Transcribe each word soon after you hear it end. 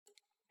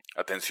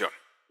Atención,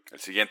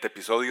 el siguiente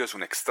episodio es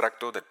un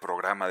extracto del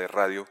programa de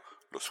radio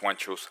Los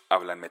Juanchos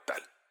Hablan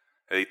Metal,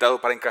 editado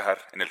para encajar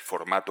en el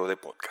formato de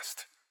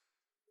podcast.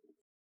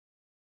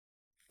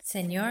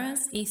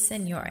 Señoras y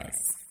señores,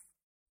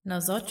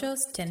 nosotros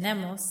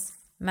tenemos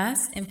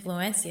más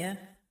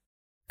influencia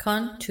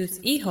con tus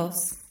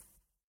hijos,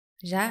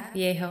 ya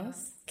viejos,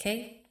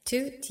 que tú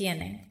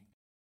tienes,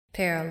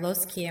 pero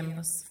los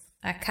queremos.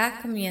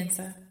 Acá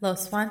comienza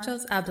Los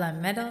Juanchos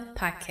Hablan Metal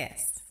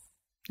Podcast.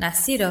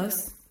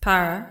 Nacidos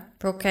para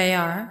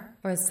procrear,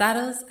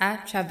 forzados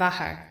a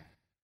trabajar.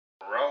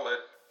 Roll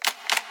it.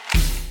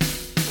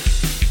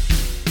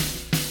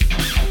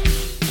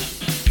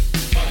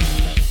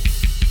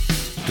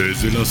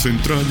 Desde las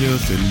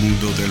entrañas del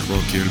mundo del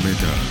rock y el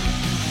metal,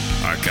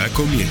 acá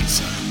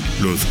comienza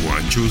Los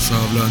Juanchos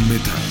Hablan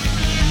Metal.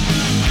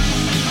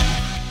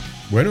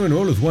 Bueno, de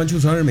nuevo Los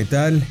Juanchos Hablan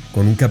Metal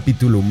con un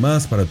capítulo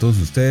más para todos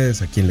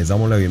ustedes, a quien les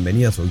damos la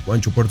bienvenida. Soy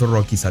Juancho Puerto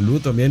Rock y saludo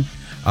también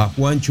a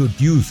Juancho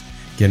Dius,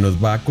 quien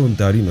nos va a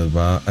contar y nos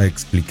va a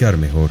explicar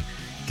mejor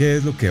qué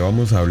es lo que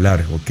vamos a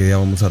hablar o qué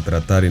vamos a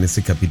tratar en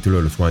este capítulo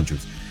de Los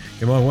Juanchos.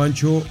 ¿Qué más,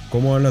 Juancho?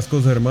 ¿Cómo van las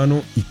cosas,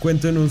 hermano? Y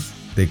cuéntenos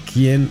de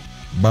quién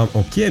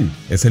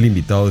es el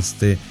invitado de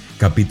este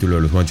capítulo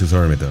de Los Juanchos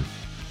Hablan Metal.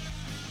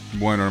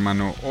 Bueno,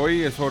 hermano,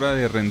 hoy es hora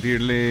de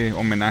rendirle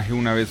homenaje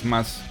una vez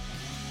más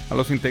a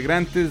los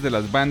integrantes de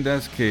las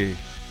bandas que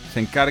se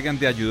encargan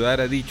de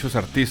ayudar a dichos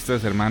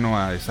artistas, hermano,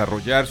 a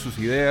desarrollar sus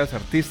ideas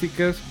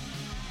artísticas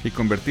y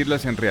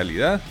convertirlas en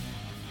realidad.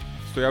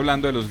 Estoy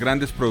hablando de los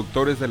grandes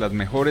productores de las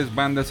mejores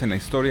bandas en la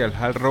historia del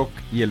hard rock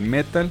y el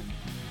metal.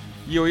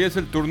 Y hoy es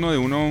el turno de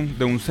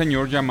un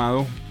señor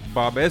llamado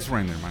Bob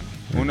Ezrin, hermano.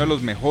 Uno de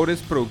los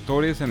mejores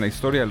productores en la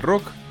historia del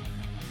rock.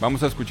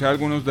 Vamos a escuchar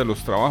algunos de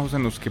los trabajos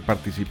en los que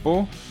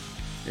participó,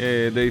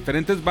 de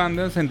diferentes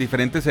bandas en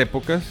diferentes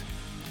épocas.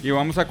 Y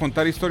vamos a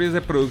contar historias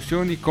de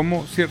producción y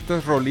cómo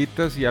ciertas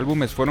rolitas y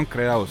álbumes fueron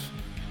creados.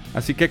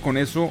 Así que con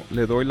eso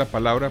le doy la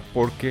palabra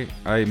porque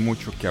hay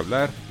mucho que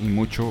hablar y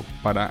mucho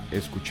para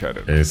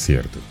escuchar. Es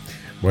cierto.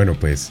 Bueno,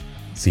 pues,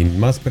 sin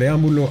más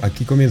preámbulo,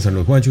 aquí comienzan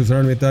Los Juanchos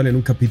Hablan Metal en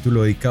un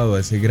capítulo dedicado a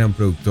ese gran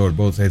productor,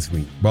 Bob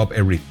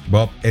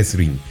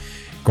Ezrin,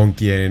 con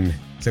quien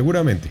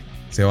seguramente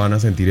se van a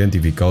sentir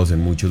identificados en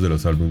muchos de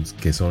los álbumes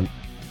que son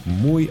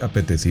muy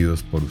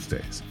apetecidos por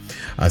ustedes.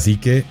 Así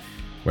que,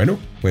 bueno,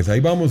 pues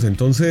ahí vamos.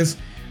 Entonces,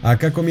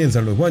 acá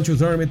comienzan Los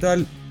Juanchos Hablan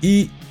Metal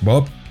y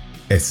Bob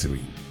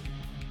Ezrin.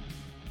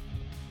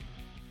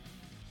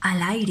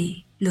 Al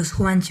aire, Los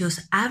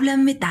Juanchos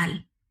Hablan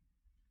Metal.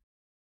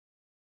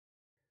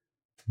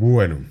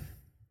 Bueno,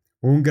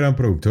 un gran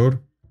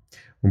productor,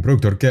 un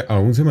productor que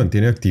aún se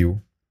mantiene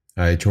activo,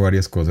 ha hecho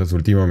varias cosas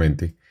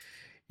últimamente,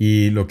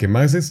 y lo que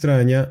más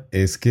extraña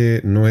es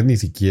que no es ni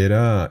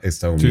siquiera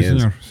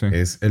estadounidense, Sí,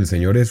 señor, sí. El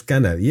señor es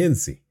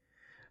canadiense,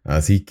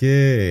 así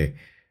que,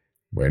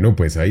 bueno,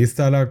 pues ahí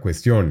está la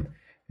cuestión.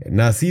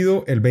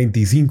 Nacido el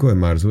 25 de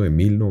marzo de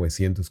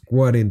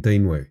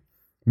 1949,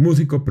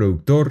 músico,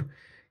 productor,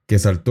 que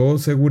saltó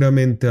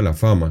seguramente a la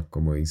fama,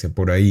 como dice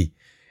por ahí,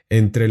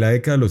 entre la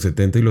década de los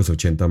 70 y los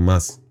 80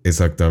 más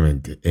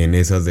exactamente. En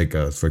esas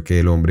décadas fue que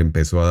el hombre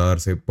empezó a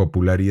darse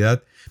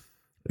popularidad,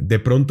 de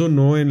pronto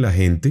no en la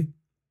gente,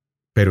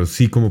 pero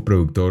sí como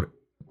productor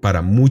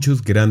para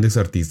muchos grandes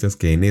artistas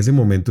que en ese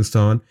momento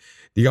estaban,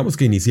 digamos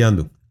que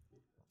iniciando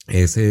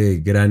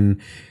ese gran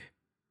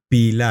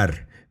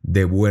pilar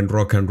de buen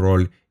rock and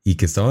roll y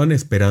que estaban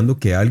esperando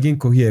que alguien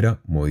cogiera,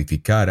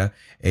 modificara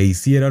e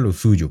hiciera lo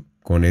suyo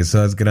con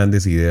esas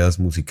grandes ideas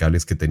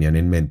musicales que tenían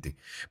en mente.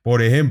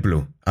 Por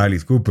ejemplo,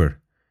 Alice Cooper,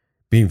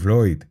 Pink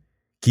Floyd,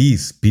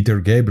 Kiss,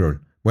 Peter Gabriel.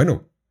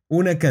 Bueno,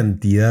 una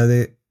cantidad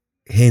de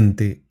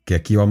gente que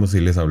aquí vamos a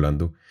irles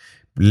hablando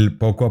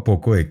poco a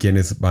poco de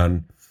quienes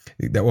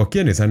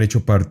quienes han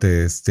hecho parte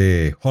de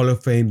este Hall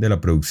of Fame de la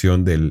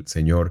producción del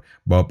señor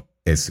Bob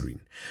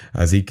Ezrin.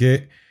 Así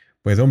que,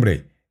 pues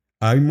hombre,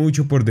 hay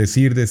mucho por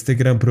decir de este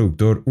gran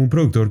productor, un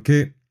productor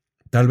que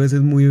tal vez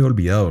es muy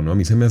olvidado, ¿no? A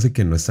mí se me hace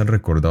que no es tan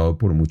recordado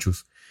por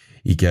muchos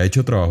y que ha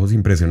hecho trabajos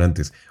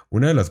impresionantes.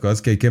 Una de las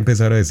cosas que hay que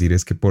empezar a decir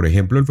es que, por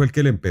ejemplo, él fue el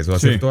que le empezó a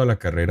hacer toda la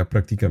carrera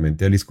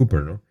prácticamente a Alice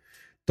Cooper, ¿no?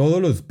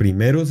 Todos los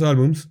primeros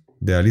álbums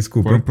de Alice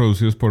Cooper fueron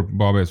producidos por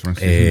Bob Ezrin.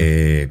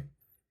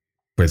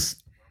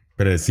 Pues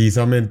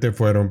precisamente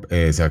fueron,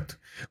 exacto,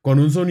 con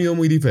un sonido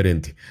muy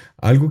diferente.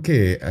 Algo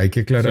que hay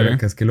que aclarar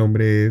acá es que el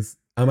hombre es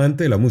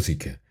amante de la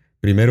música,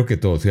 primero que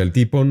todo. O sea, el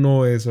tipo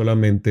no es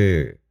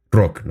solamente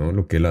rock, ¿no?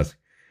 Lo que él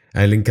hace.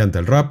 A él le encanta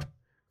el rap,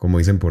 como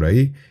dicen por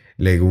ahí.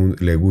 Le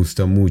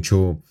gusta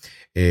mucho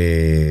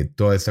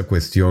toda esta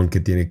cuestión que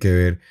tiene que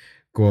ver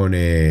con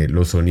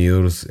los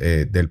sonidos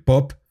del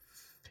pop.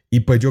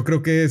 Y pues yo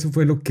creo que eso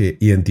fue lo que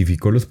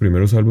identificó los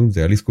primeros álbumes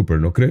de Alice Cooper,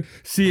 ¿no cree?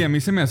 Sí, a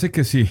mí se me hace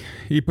que sí.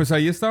 Y pues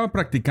ahí estaba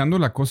practicando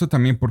la cosa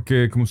también,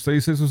 porque como usted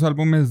dice, esos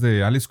álbumes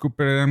de Alice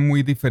Cooper eran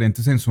muy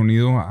diferentes en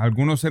sonido.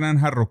 Algunos eran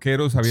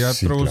jarroqueros, había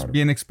otros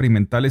bien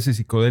experimentales y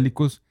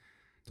psicodélicos.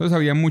 Entonces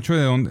había mucho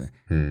de donde...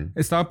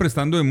 Estaba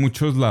prestando de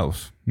muchos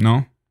lados,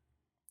 ¿no?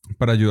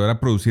 Para ayudar a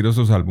producir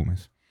esos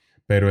álbumes.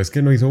 Pero es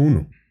que no hizo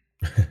uno.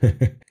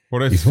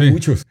 Por eso, y son sí.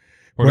 muchos.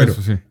 Por Bueno,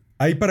 eso, sí.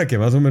 ahí para que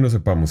más o menos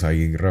sepamos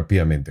ahí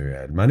rápidamente,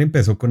 vea. El man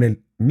empezó con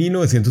el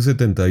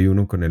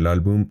 1971 con el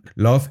álbum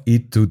Love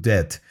It to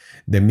Death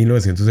de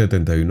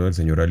 1971 del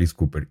señor Alice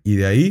Cooper. Y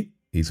de ahí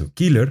hizo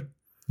Killer,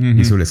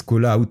 hizo el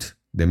School Out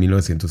de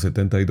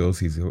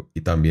 1972,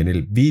 y también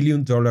el $1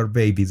 Billion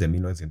Babies de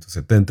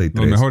 1973.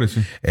 Los mejores,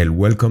 sí. El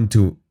Welcome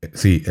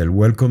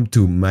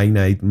to My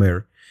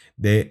Nightmare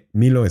de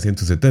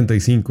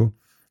 1975.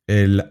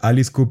 El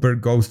Alice Cooper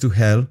Goes to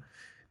Hell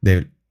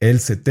del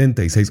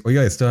 76.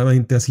 Oiga, esta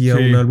gente hacía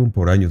un álbum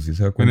por año, ¿sí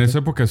se da cuenta? En esa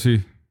época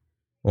sí.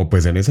 O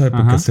pues en esa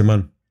época este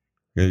man.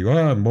 Que digo,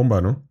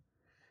 bomba, ¿no?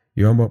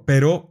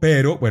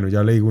 Pero, bueno,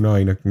 ya le digo una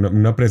vaina,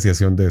 una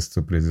apreciación de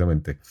esto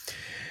precisamente.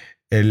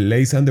 El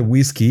Lace and the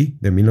Whiskey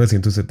de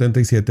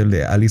 1977, el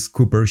de Alice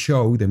Cooper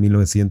Show de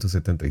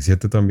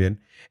 1977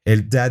 también,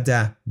 el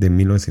Dada de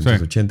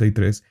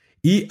 1983,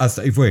 y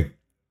hasta ahí fue.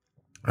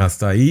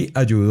 Hasta ahí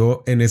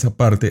ayudó en esa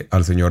parte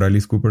al señor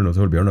Alice Cooper, no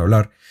se volvieron a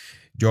hablar.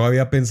 Yo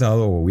había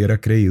pensado o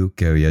hubiera creído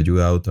que había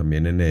ayudado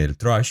también en el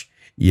Trash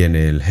y en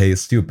el Hey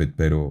Stupid,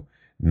 pero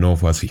no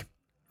fue así.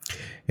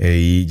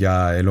 Y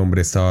ya el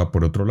hombre estaba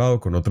por otro lado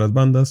con otras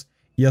bandas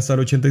y hasta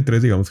el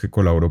 83 digamos que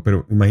colaboró,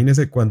 pero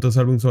imagínense cuántos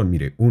álbumes son.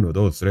 Mire, 1,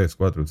 2, 3,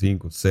 4,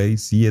 5,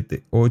 6,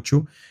 7,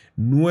 8,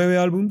 9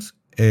 álbumes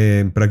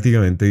en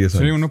prácticamente 10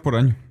 años. Sí, uno por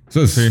año.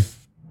 Eso es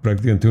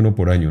prácticamente uno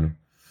por año, ¿no?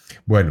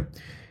 Bueno,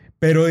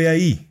 pero de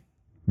ahí,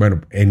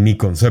 bueno, en mi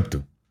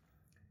concepto,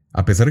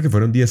 a pesar de que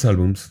fueron 10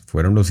 álbumes,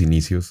 fueron los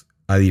inicios,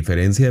 a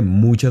diferencia de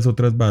muchas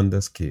otras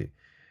bandas que,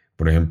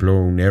 por ejemplo,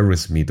 un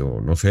Aerosmith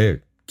o no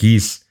sé,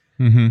 Kiss.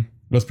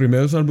 Los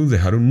primeros álbumes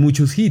dejaron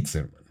muchos hits,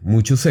 hermano,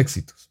 muchos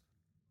éxitos.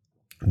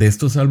 De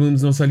estos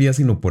álbumes no salía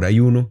sino por ahí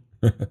uno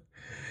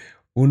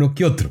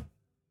que otro.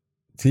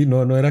 Sí,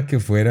 no era que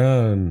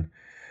fueran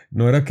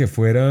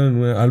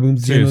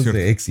álbumes llenos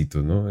de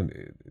éxitos, ¿no?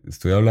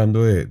 Estoy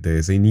hablando de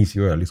ese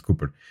inicio de Alice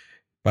Cooper.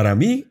 Para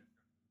mí,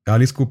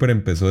 Alice Cooper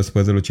empezó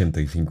después del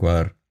 85 a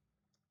dar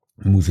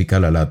música a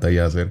la lata y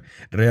a ser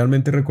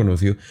realmente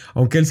reconocido,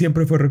 aunque él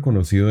siempre fue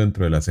reconocido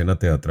dentro de la escena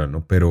teatral,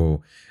 ¿no?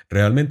 Pero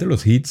realmente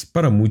los hits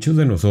para muchos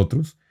de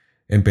nosotros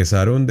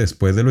empezaron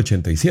después del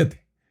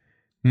 87.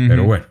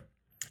 Pero bueno,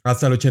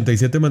 hasta el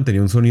 87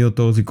 mantenía un sonido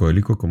todo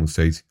psicodélico, como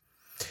usted dice.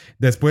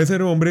 Después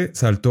el hombre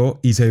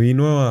saltó y se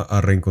vino a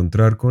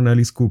reencontrar con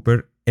Alice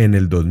Cooper en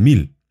el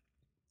 2000.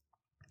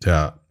 O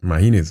sea,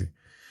 imagínense,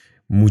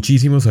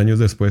 muchísimos años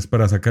después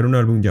para sacar un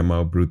álbum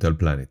llamado Brutal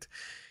Planet.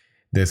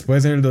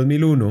 Después en el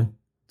 2001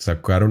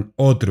 sacaron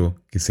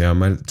otro que se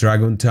llama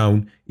Dragon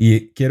Town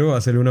y quiero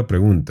hacerle una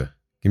pregunta.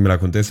 Que me la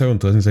contesta con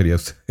toda sinceridad.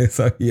 ¿Usted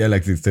sabía la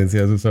existencia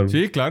de esos álbumes?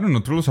 Sí, claro.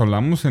 Nosotros los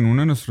hablamos en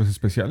uno de nuestros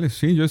especiales.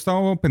 Sí, yo he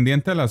estado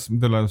pendiente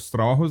de los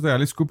trabajos de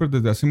Alice Cooper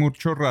desde hace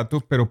mucho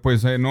rato, pero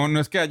pues no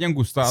es que hayan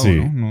gustado, sí.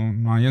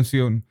 No hayan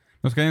sido... No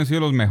es que hayan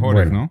sido los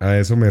mejores, bueno, ¿no? A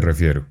eso me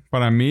refiero.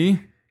 Para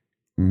mí...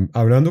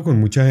 Hablando con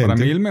mucha gente... Para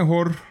mí el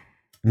mejor...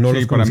 No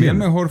sí, para mí el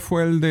mejor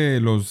fue el de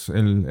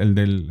el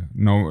del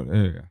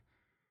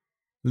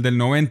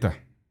 90.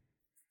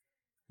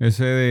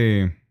 Ese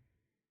de...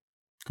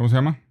 ¿Cómo se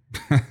llama?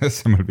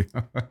 Se me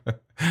olvidó.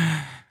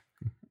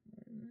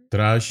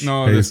 Trash.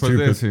 No, Hey, después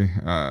Stupid. de ese.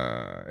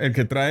 El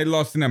que trae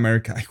Lost in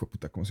America. Ay,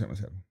 puta, ¿cómo se llama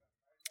ese álbum?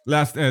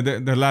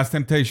 The Last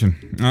Temptation.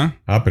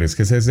 Pero es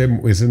que ese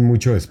es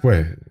mucho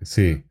después.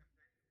 Sí.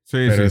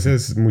 Pero ese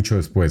sí. es mucho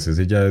después.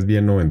 Ese ya es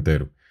bien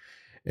noventero.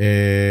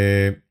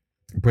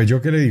 Pues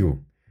yo qué le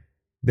digo.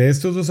 De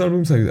estos dos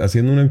álbumes,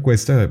 haciendo una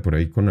encuesta por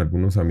ahí con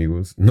algunos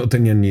amigos, no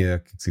tenían ni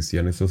idea que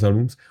existían estos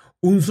álbumes.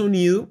 Un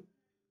sonido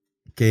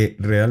que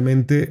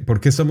realmente... ¿Por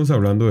qué estamos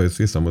hablando de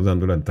esto y estamos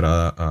dando la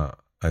entrada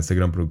a este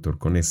gran productor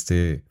con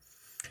este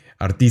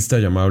artista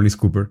llamado Alice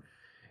Cooper?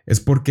 Es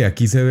porque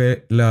aquí se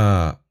ve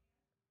la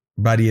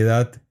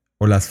variedad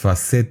o las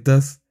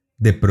facetas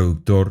de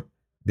productor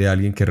de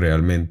alguien que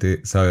realmente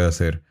sabe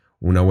hacer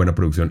una buena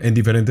producción en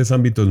diferentes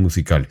ámbitos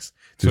musicales.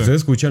 Si ustedes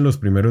escuchan los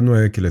primeros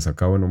 9 que les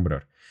acabo de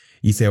nombrar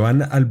y se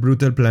van al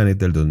Brutal Planet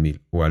del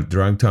 2000 o al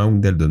Drunk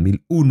Town del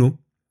 2001,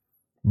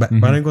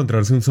 van a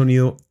encontrarse un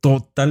sonido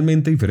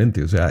totalmente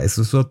diferente. O sea,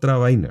 eso es otra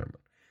vaina, hermano.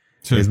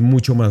 Sí. Es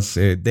mucho más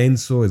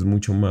denso, es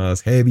mucho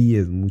más heavy,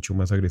 es mucho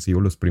más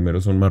agresivo. Los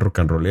primeros son más rock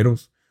and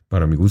rolleros,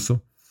 para mi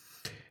gusto.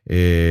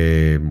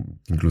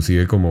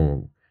 Inclusive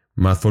como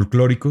más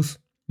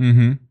folclóricos.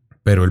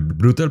 Pero el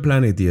Brutal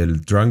Planet y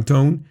el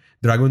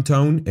Dragon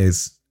Town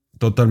es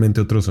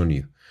totalmente otro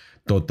sonido.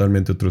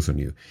 Totalmente otro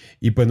sonido.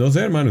 Y pues no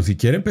sé, hermano, si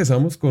quiere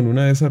empezamos con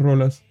una de esas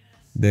rolas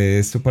de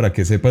esto para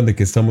que sepan de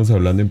qué estamos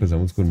hablando.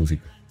 Empezamos con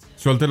música.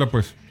 Suéltela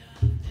pues.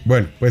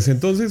 Bueno, pues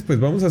entonces pues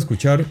vamos a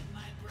escuchar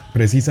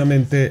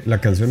precisamente la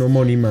canción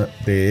homónima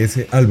de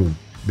ese álbum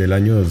del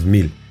año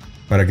 2000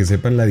 para que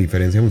sepan la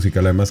diferencia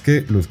musical. Además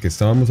que los que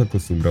estábamos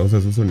acostumbrados a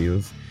esos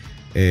sonidos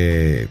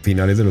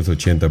finales de los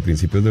 80,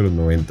 principios de los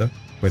 90,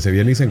 pues se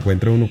viene y se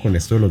encuentra uno con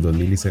esto de los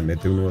 2000 y se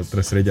mete uno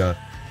otra estrella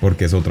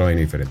porque es otra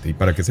vaina diferente. Y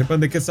para que sepan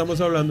de qué estamos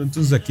hablando,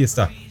 entonces aquí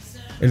está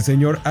el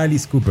señor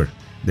Alice Cooper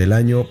del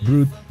año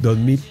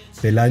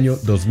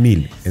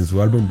 2000 en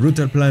su álbum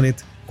Brutal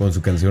Planet con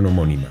su canción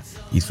homónima.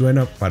 y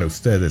suena para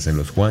ustedes en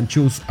los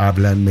Juanchos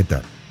Hablan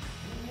Metal.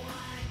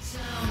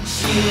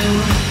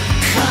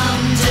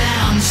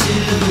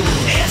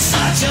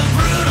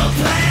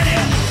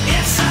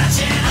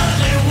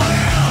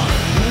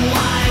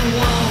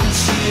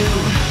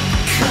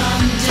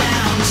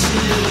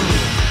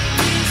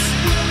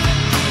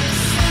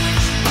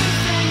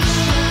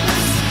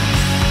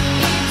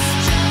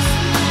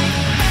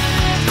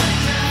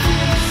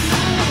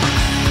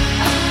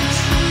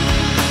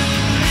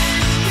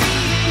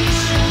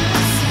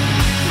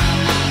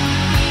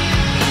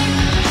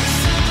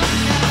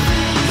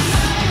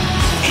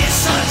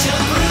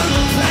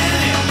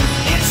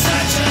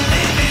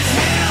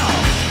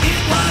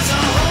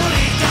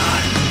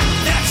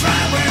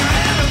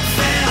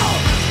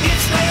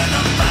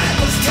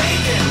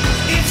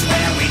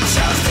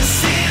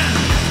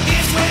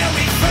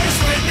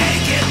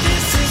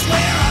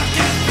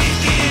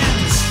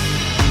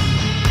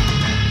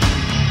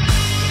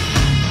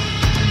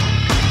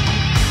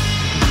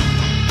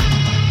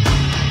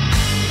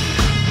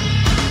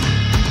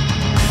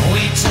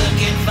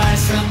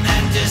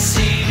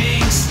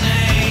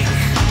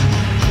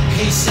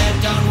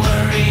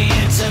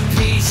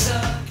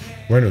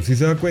 Bueno, sí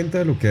se da cuenta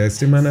de lo que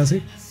este man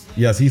hace.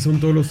 Y así son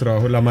todos los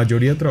trabajos, la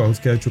mayoría de trabajos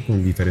que ha hecho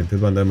con diferentes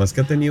bandas. Además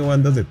que ha tenido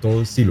bandas de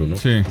todo estilo, ¿no?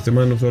 Sí. Este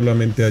man no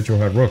solamente ha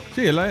hecho hard rock.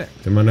 Sí,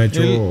 este man ha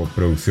hecho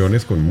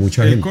producciones con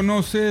mucha gente. Él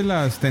conoce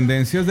las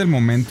tendencias del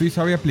momento y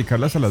sabe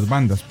aplicarlas a las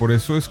bandas. Por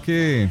eso es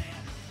que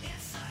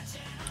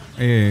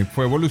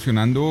fue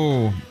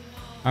evolucionando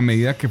a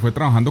medida que fue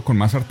trabajando con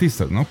más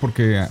artistas, ¿no?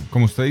 Porque,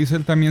 como usted dice,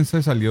 él también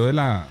se salió de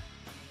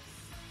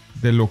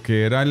lo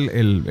que era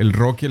el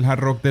rock y el hard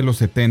rock de los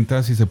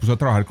 70s y se puso a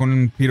trabajar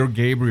con Peter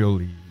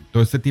Gabriel y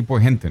todo este tipo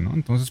de gente, ¿no?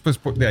 Entonces, pues,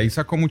 de ahí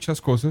sacó muchas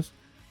cosas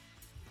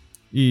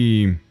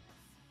y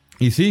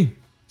sí,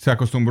 se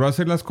acostumbró a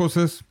hacer las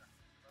cosas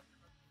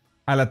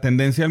a la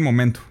tendencia del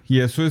momento. Y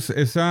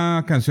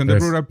esa canción de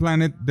Brutal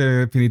Planet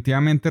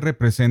definitivamente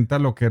representa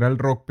lo que era el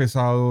rock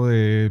pesado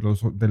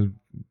del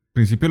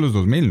principio de los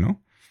 2000,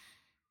 ¿no?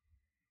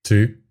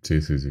 Sí.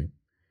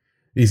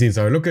 Y sin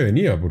saber lo que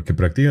venía, porque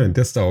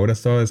prácticamente hasta ahora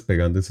estaba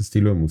despegando ese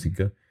estilo de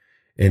música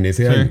en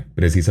ese año,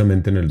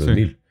 precisamente en el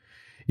 2000. Sí.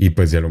 Y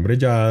pues el hombre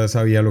ya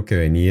sabía lo que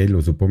venía y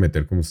lo supo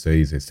meter, como usted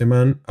dice. Este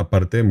man,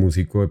 aparte de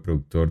músico, de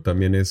productor,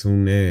 también es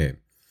un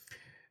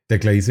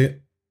tecladista,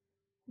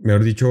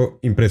 mejor dicho,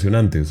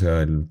 impresionante. O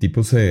sea, el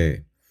tipo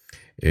se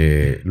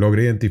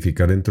logra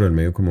identificar dentro del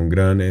medio como un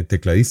gran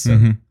tecladista.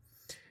 Uh-huh.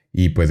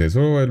 Y pues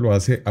eso lo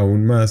hace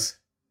aún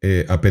más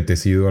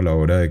apetecido a la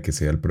hora de que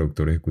sea el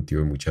productor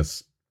ejecutivo de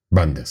muchas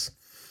bandas.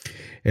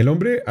 El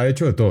hombre ha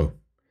hecho de todo.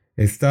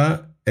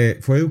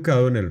 Fue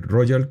educado en el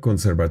Royal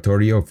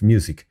Conservatory of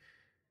Music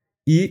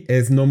y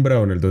es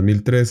nombrado en el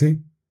 2013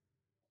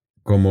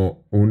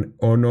 como un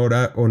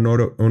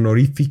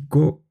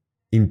honorífico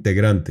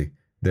integrante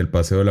del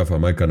Paseo de la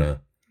Fama de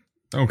Canadá.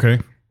 Ok.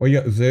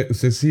 Oiga,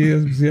 ¿usted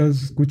sí ha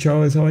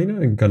escuchado esa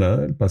vaina en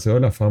Canadá? El Paseo de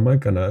la Fama de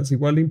Canadá es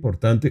igual de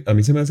importante. A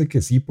mí se me hace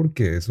que sí,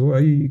 porque eso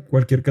hay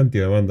cualquier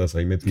cantidad de bandas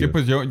ahí metidas. Sí,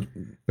 pues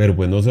pero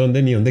pues no sé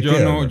dónde ni dónde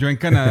queda. No, yo en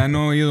Canadá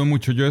no he ido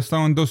mucho. Yo he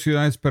estado en 2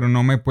 ciudades, pero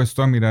no me he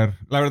puesto a mirar.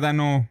 La verdad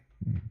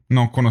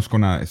no conozco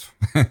nada de eso.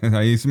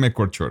 Ahí se me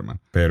corchó, hermano.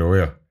 Pero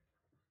vea,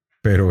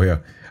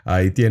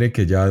 ahí tiene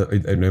que ya,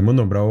 no hemos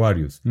nombrado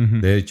varios. Uh-huh.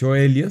 De hecho,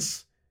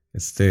 Elias,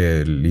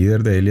 el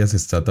líder de Elias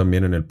está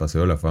también en el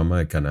Paseo de la Fama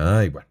de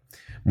Canadá y bueno.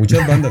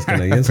 Muchas bandas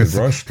canadienses,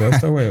 pues, Rush, toda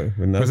esta güey.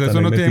 Pues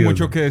eso no tiene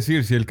mucho que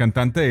decir. Si el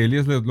cantante de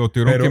Elias lo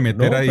tuvieron que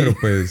meter ahí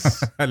pues,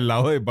 al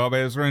lado de Bob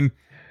Ezrin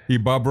y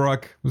Bob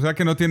Rock. O sea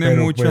que no tiene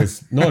mucho.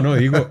 Pues,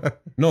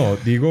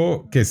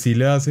 digo que sí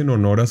le hacen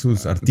honor a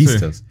sus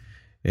artistas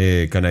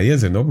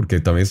canadienses, ¿no? Porque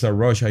también está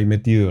Rush ahí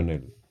metido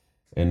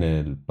en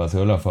el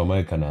Paseo de la Fama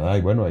de Canadá.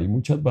 Y bueno, hay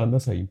muchas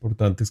bandas ahí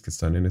importantes que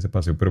están en ese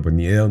paseo, pero pues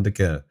ni idea de dónde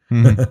queda.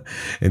 Uh-huh.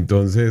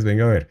 Entonces,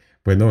 venga a ver.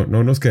 Pues no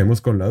nos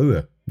quedemos con la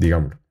duda,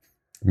 digámoslo.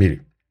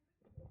 Mire.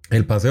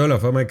 El Paseo de la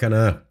Fama de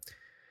Canadá.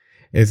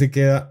 Ese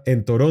queda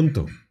en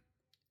Toronto,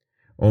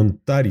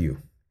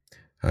 Ontario.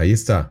 Ahí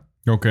está.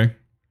 Ok.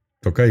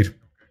 Toca ir.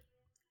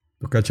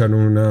 Toca echar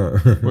una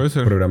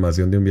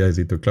programación de un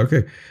viajecito. Claro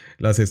que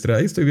las estrellas,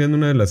 ahí estoy viendo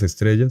una de las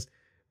estrellas.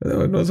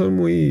 No son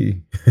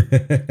muy...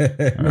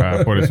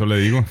 por eso le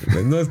digo.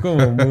 No es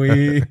como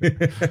muy...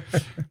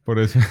 Por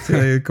eso. Sí,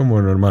 es como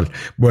normal.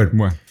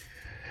 Bueno.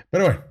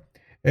 Pero bueno,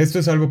 esto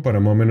es algo para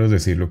más o menos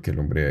decir lo que el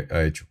hombre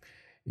ha hecho.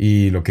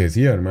 Y lo que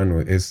decía, hermano,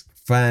 es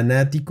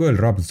fanático del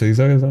rap. ¿Usted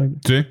sabe eso?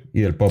 Sí.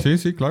 Y del pop.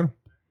 Sí, claro.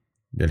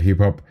 Del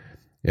hip hop.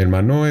 El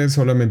man no es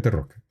solamente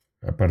rock.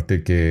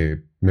 Aparte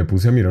que me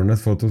puse a mirar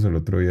unas fotos el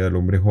otro día del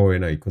hombre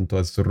joven ahí con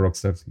todos estos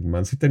rockstars. El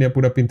man sí tenía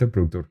pura pinta de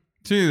productor.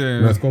 Sí,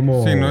 no es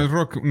como... Sí,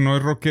 no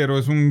es rockero,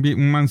 es un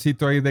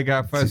mancito ahí de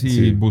gafas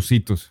y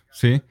bucitos,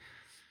 ¿sí?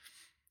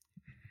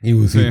 Y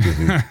bucitos,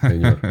 sí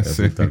señor.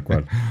 Así tal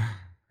cual.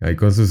 Ahí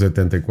con sus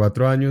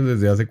 74 años,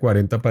 desde hace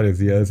 40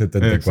 parecía de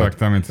 74.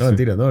 Exactamente. No,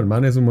 mentira, no, el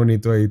man es un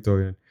monito ahí, todo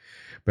bien.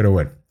 Pero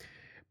bueno,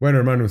 Bueno,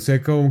 hermano,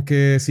 ¿usted con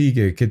qué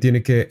sigue? ¿Qué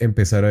tiene que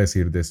empezar a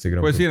decir de este gran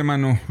Pues sí, productor?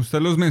 hermano,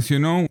 usted los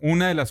mencionó.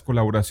 Una de las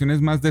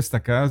colaboraciones más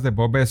destacadas de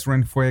Bob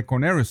Ezrin fue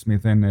con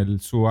Aerosmith en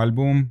su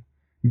álbum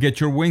Get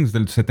Your Wings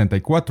del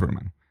 74,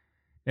 hermano.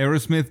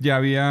 Aerosmith ya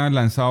había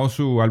lanzado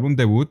su álbum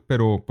debut,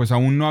 pero pues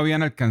aún no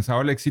habían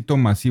alcanzado el éxito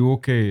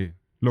masivo que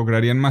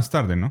lograrían más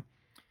tarde, ¿no?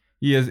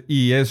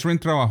 Y Ezrin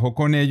trabajó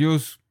con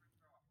ellos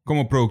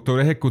como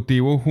productor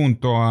ejecutivo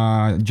junto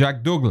a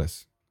Jack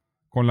Douglas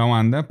con la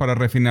banda para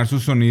refinar su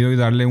sonido y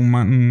darle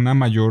una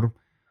mayor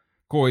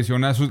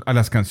cohesión a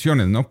las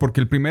canciones, ¿no?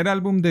 Porque el primer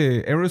álbum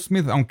de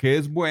Aerosmith, aunque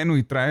es bueno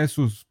y trae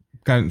sus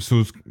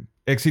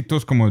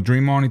éxitos como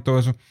Dream On y todo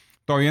eso,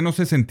 todavía no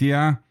se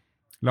sentía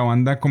la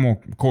banda como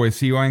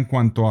cohesiva en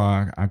cuanto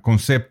a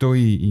concepto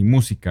y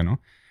música,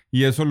 ¿no?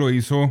 Y eso lo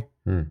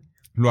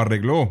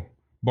arregló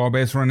Bob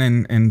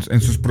Ezrin en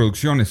sus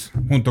producciones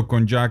junto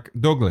con Jack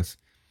Douglas.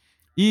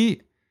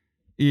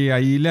 Y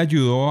ahí le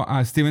ayudó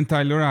a Steven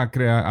Tyler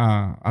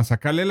a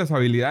sacarle las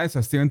habilidades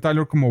a Steven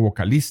Tyler como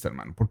vocalista,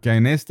 hermano. Porque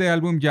en este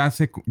álbum ya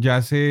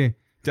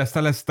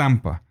está la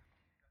estampa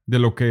de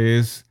lo que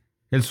es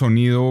el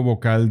sonido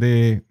vocal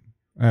de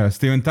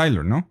Steven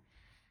Tyler, ¿no?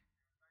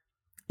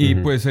 Y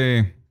pues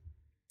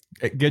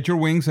Get Your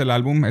Wings,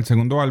 el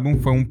segundo álbum,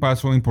 fue un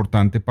paso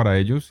importante para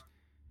ellos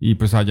y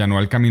pues allanó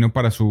el camino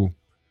para su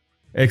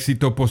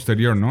éxito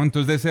posterior, ¿no?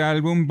 Entonces de ese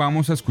álbum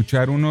vamos a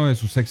escuchar uno de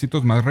sus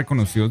éxitos más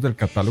reconocidos del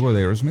catálogo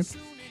de Aerosmith.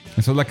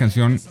 Esa es la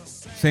canción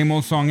Same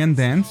Old Song and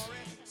Dance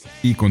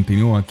y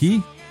continúo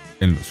aquí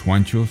en Los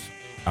Juanchos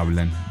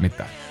Hablan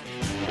Metal.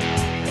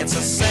 It's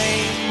the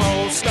same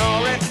old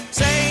story,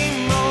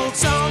 same old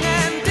song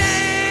and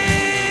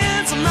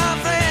dance, my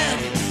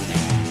friend.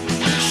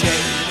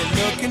 Shady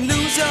looking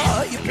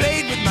loser, you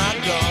played with my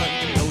gun.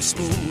 No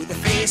smooth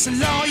face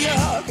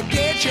lawyer can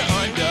get you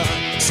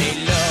undone. Say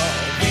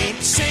love ain't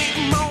the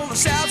same on the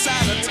south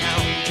side of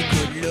town. You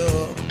could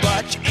look,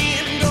 but you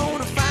ain't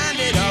gonna find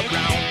it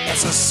around.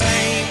 It's the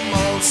same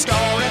old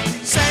story,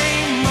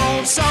 same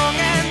old song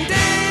and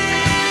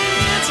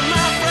dance,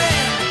 my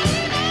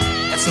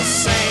friend. It's the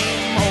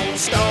same old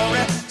story,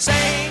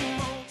 same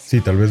old...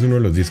 Sí, tal vez uno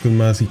de los discos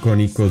más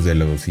icónicos de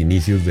los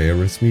inicios de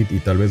Aerosmith y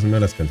tal vez una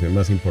de las canciones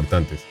más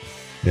importantes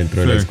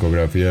dentro de la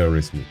discografía de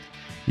Aerosmith.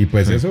 Y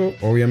pues eso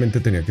obviamente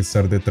tenía que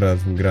estar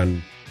detrás un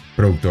gran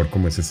productor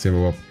como es este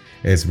Bob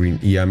Ezrin.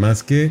 Y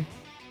además que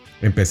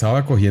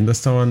empezaba cogiendo a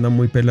esta banda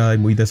muy pelada y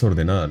muy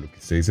desordenada, lo que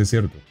usted dice es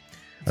cierto.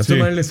 A estos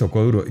manes les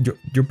tocó duro.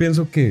 Yo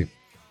pienso que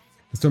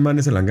estos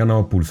manes se le han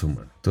ganado pulso,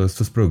 man. Todos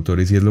estos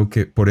productores, y es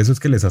por eso es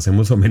que les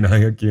hacemos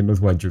homenaje aquí en Los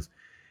Juanchos.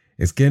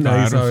 Es que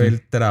nadie sabe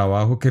el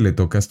trabajo que le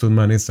toca a estos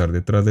manes estar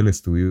detrás del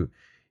estudio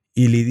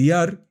y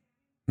lidiar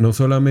no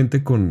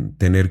solamente con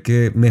tener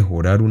que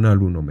mejorar un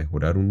álbum o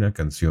mejorar una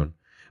canción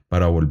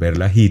para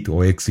volverla hit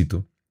o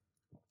éxito,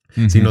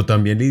 sino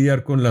también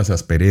lidiar con las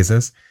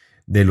asperezas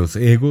de los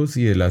egos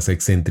y de las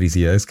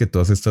excentricidades que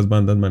todas estas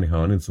bandas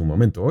manejaban en su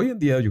momento. Hoy en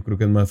día yo creo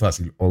que es más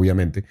fácil,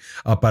 obviamente,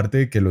 aparte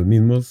de que los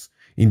mismos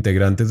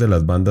integrantes de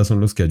las bandas son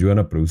los que ayudan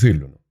a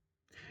producirlo, ¿no?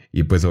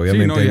 Y pues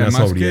obviamente hay una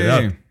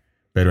sobriedad.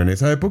 Pero en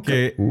esa época...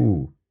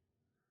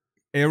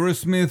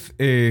 Aerosmith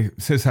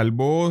se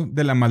salvó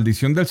de la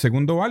maldición del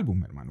segundo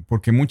álbum, hermano.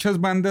 Porque muchas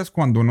bandas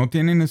cuando no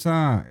tienen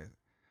esa...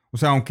 O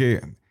sea,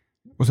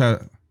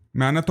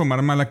 me van a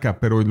tomar mal acá,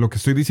 pero lo que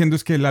estoy diciendo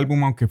es que el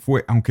álbum,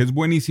 aunque es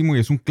buenísimo y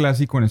es un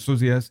clásico en estos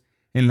días,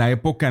 en la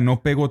época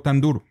no pegó tan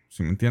duro,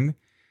 ¿sí me entiende?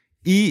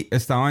 Y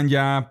estaban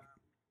ya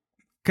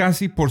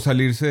casi por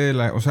salirse de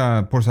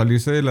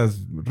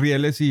las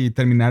rieles y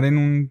terminar en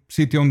un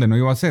sitio donde no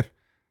iba a ser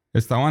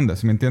esta banda,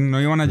 ¿sí me entiende?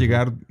 No iban a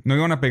llegar, no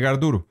iban a pegar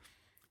duro.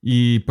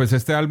 Y pues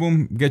este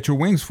álbum, Get Your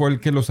Wings, fue el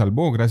que lo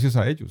salvó gracias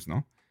a ellos,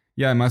 ¿no?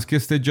 Y además que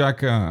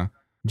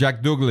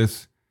Jack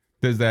Douglas,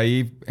 desde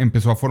ahí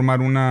empezó a formar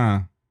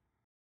una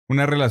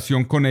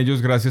relación con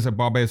ellos gracias a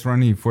Bob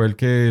Ezrin y fue el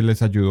que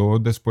les ayudó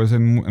después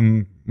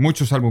en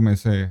muchos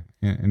álbumes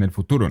en el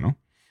futuro, ¿no?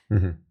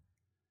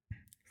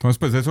 Entonces,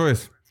 pues esa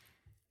es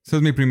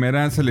mi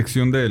primera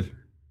selección de él.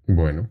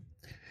 Bueno,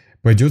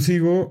 pues yo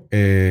sigo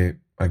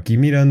aquí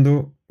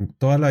mirando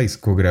toda la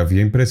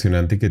discografía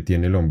impresionante que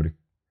tiene el hombre,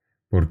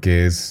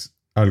 porque es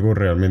algo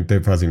realmente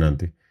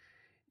fascinante.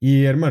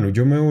 Y hermano,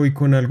 yo me voy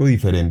con algo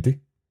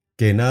diferente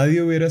que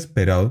nadie hubiera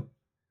esperado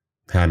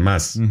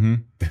jamás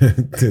de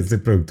este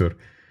productor.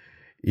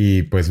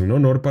 Y pues un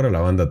honor para la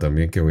banda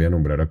también que voy a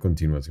nombrar a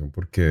continuación,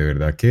 porque de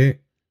verdad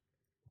que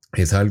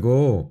es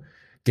algo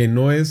que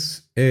no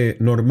es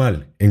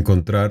normal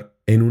encontrar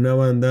en una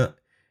banda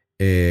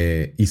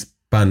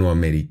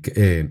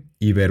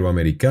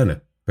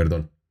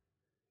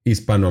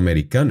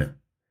hispanoamericana.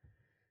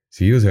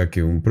 Sí, o sea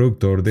que un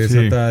productor de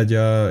esa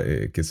talla,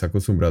 que está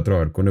acostumbrado a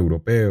trabajar con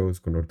europeos,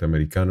 con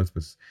norteamericanos,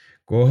 pues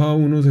coja a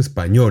unos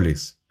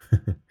españoles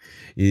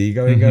y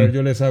diga, venga, a ver,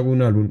 yo les hago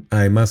un álbum.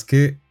 Además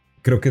que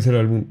creo que es el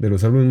álbum de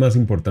los álbumes más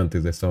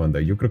importantes de esta banda.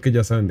 Y yo creo que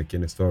ya saben de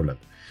quién estoy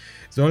hablando.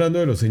 Estoy hablando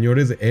de los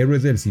señores de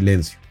Héroes del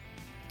Silencio.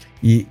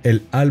 Y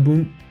el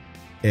álbum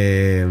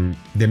de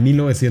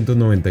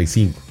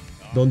 1995,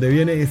 donde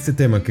viene este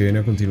tema que viene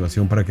a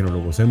continuación para que nos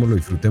lo gocemos, lo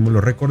disfrutemos, lo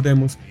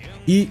recordemos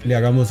y le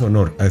hagamos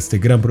honor a este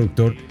gran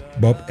productor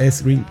Bob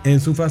Ezrin en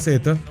su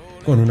faceta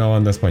con una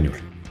banda española.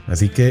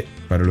 Así que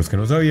para los que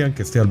no sabían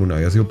que este álbum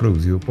había sido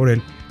producido por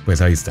él,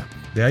 pues ahí está.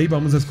 De ahí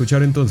vamos a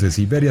escuchar entonces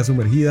Siberia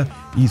Sumergida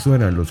y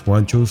suenan Los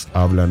Juanchos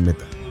Hablan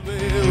Metal.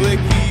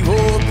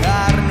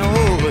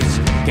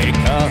 Equivocarnos, que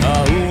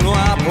cada uno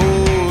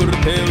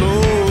aporte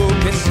lo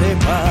que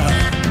sepa.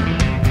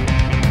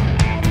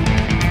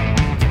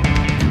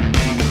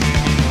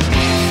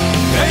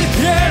 El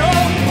quiero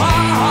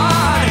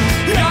pan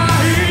y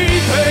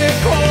ahí te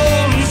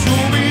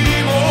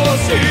consumimos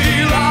y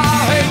la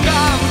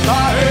venganza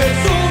es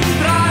un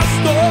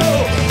trasto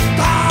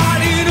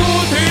tan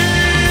inútil.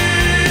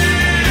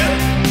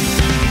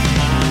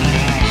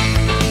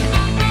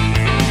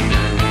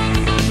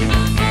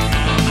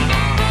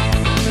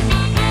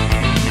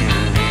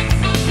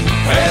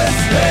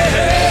 Este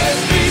es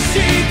mi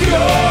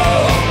sitio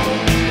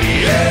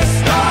y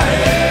esta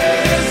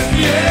es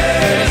mi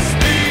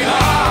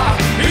espina,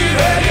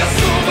 Iberia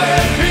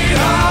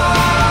sumergida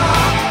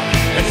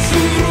en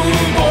sus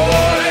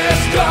rumores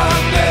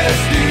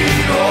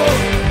clandestinos.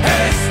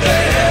 Este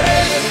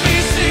es mi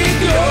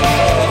sitio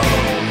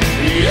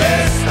y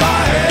esta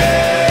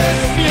es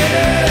mi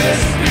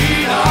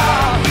espina,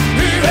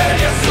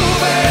 Iberia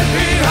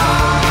sumergida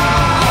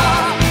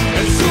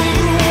en sus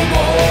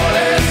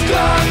rumores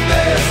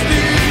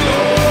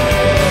clandestinos.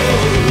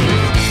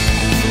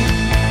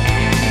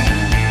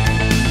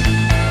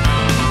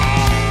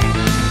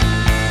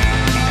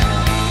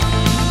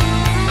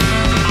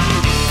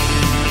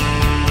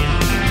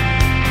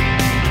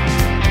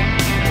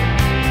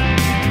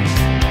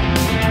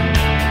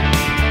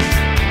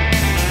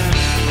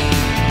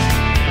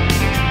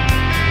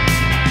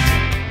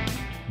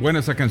 Buena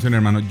esa canción,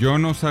 hermano. Yo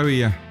no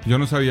sabía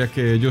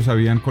que ellos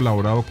habían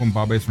colaborado con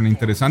Bob Ezrin.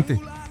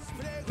 Interesante.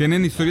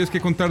 ¿Tienen historias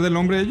que contar del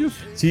hombre ellos?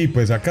 Sí,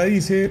 pues acá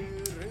dice,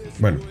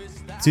 bueno,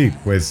 sí,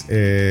 pues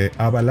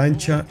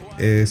Avalancha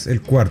es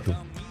el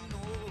cuarto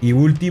y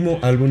último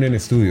álbum en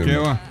estudio, ¿Qué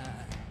 ¿no? va?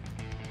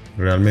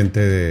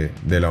 Realmente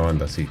de la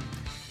banda, sí.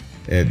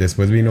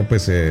 Después vino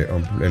pues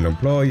el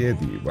Unplugged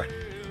y bueno.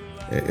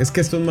 Es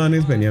que estos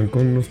manes venían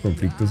con unos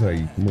conflictos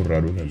ahí como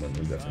raros, hermano,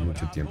 desde hace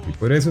mucho tiempo. Y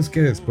por eso es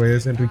que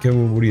después Enrique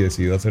Bunbury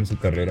decidió hacer su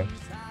carrera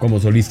como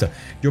solista.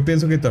 Yo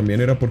pienso que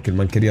también era porque el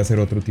man quería hacer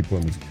otro tipo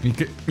de música. ¿Y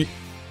qué?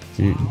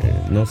 Sí,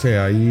 no sé,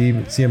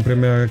 ahí siempre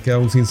me ha quedado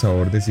un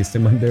sinsabor de si este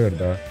man de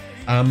verdad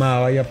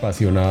amaba y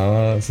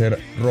apasionaba hacer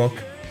rock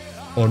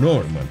o no,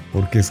 hermano.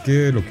 Porque es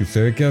que lo que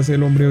usted ve que hace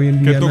el hombre hoy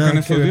en día ¿Qué tocan nada que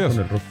estos ver días?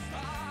 con el rock.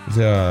 O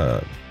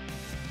sea,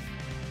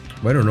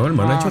 bueno, no, el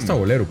man ha hecho hasta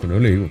bolero, con eso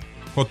le digo.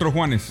 Otro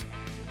Juanes.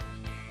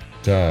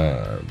 O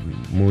sea,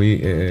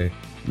 muy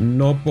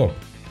no pop.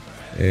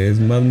 Es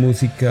más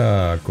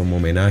música como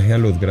homenaje a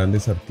los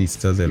grandes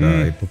artistas de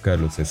la época de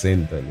los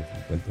 60, de los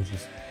 50,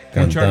 esos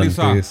Un Charlie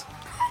cantantes.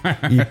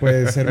 Y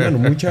pues, hermano,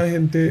 mucha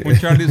gente. Un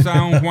Charlie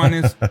Sa, un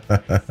Juanes.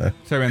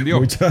 Se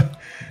vendió.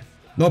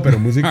 No, pero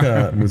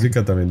música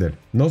también de él.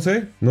 No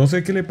sé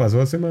qué le pasó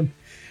a ese man.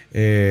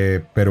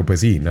 Pero pues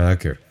sí, nada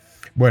que ver.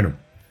 Bueno,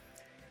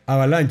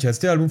 Avalancha,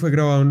 este álbum fue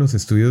grabado en los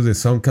estudios de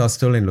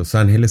Soundcastle en Los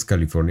Ángeles,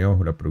 California,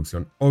 bajo la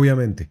producción,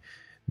 obviamente,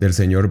 del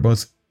señor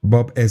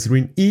Bob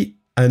Ezrin y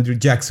Andrew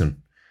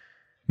Jackson.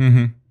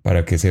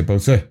 Para que sepa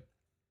usted.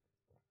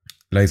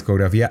 La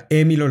discografía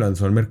EMI lo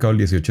lanzó al mercado el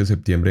 18 de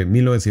septiembre de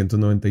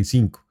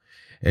 1995.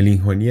 El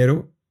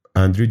ingeniero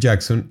Andrew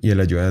Jackson y el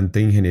ayudante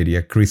de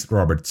ingeniería Chris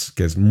Roberts,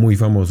 que es muy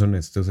famoso en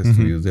estos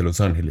estudios de Los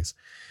Ángeles.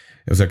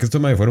 O sea que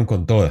estos me fueron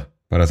con toda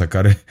para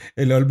sacar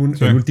el álbum,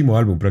 el último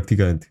álbum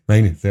prácticamente.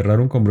 Imagínense,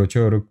 cerraron con broche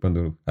de oro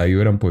cuando ahí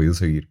hubieran podido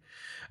seguir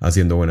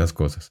haciendo buenas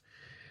cosas.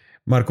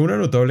 Marcó una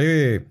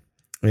notable,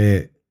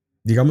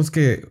 digamos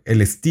que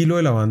el estilo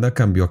de la banda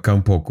cambió acá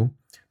un poco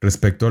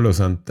respecto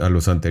a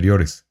los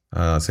anteriores,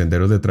 a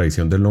Senderos de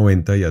Tradición del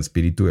 90 y a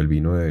Espíritu del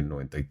Vino del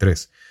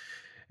 93.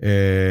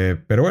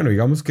 Pero bueno,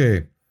 digamos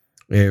que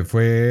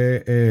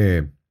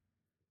fue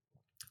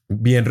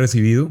bien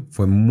recibido,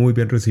 fue muy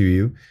bien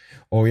recibido.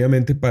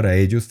 Obviamente para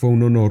ellos fue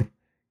un honor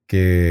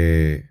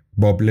que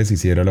Bob les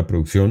hiciera la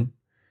producción.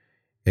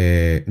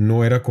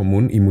 No era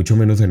común, y mucho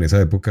menos en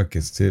esa época, que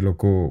este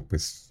loco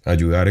pues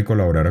ayudara y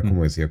colaborara,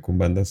 como decía, con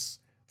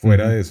bandas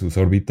fuera de sus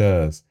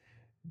órbitas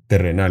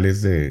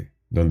terrenales de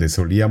donde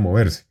solía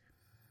moverse.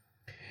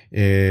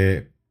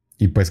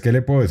 Y pues, ¿qué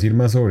le puedo decir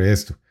más sobre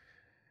esto?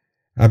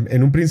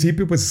 En un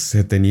principio pues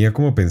se tenía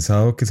como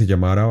pensado que se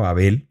llamara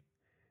Babel,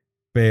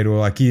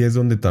 pero aquí es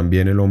donde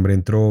también el hombre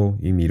entró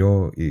y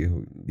miró y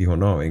dijo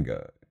no,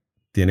 venga,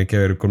 tiene que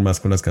ver con más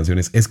con las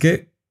canciones. Es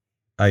que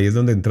ahí es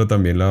donde entra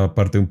también la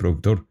parte de un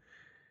productor.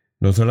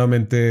 No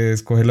solamente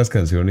es coger las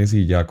canciones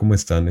y ya como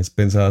están es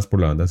pensadas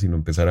por la banda, sino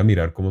empezar a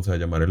mirar cómo se va a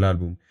llamar el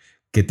álbum,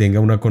 que tenga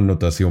una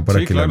connotación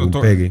para que el álbum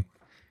pegue.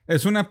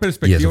 Es una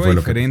perspectiva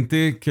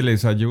diferente que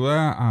les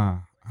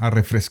ayuda a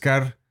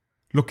refrescar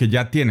lo que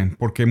ya tienen,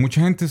 porque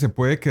mucha gente se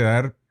puede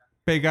quedar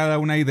pegada a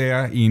una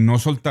idea y no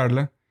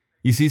soltarla,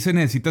 y sí se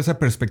necesita esa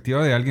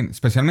perspectiva de alguien,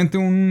 especialmente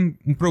un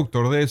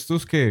productor de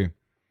estos que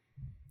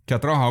que ha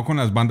trabajado con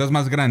las bandas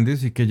más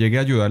grandes y que llegue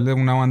a ayudarle a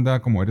una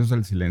banda como Héroes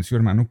del Silencio,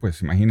 hermano,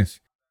 pues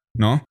imagínese,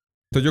 ¿no?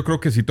 Entonces yo creo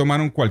que sí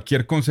tomaron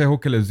cualquier consejo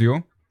que les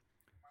dio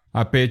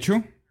a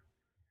pecho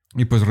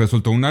y pues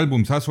resultó un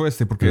albumzazo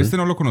porque este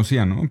no lo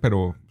conocía, ¿no?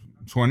 Pero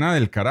suena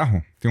del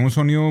carajo, tiene un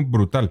sonido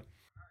brutal.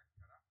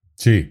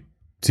 Sí,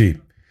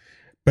 sí.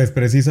 Pues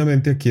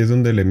precisamente aquí es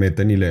donde le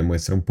meten y le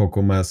demuestra un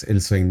poco más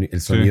el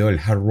sonido del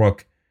hard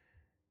rock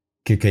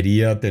que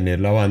quería tener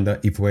la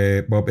banda, y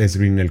fue Bob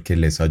Ezrin el que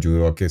les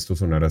ayudó a que esto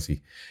sonara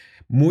así.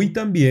 Muy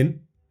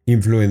también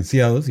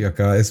influenciados, y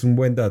acá es un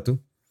buen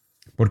dato,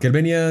 porque él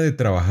venía de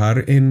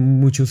trabajar en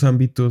muchos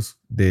ámbitos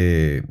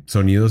de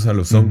sonidos a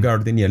los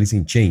Soundgarden y Alice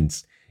in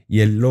Chains,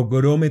 y él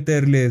logró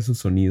meterle esos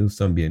sonidos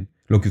también.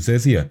 Lo que usted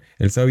decía,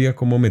 él sabía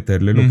cómo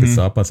meterle lo que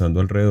estaba pasando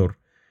alrededor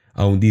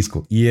a un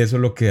disco, y eso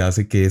es lo que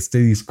hace que este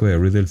disco de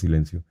Héroes del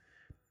Silencio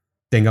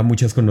tenga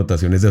muchas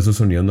connotaciones de esos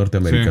sonidos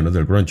norteamericanos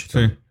del grunge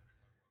también.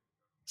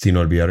 Sin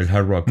olvidar el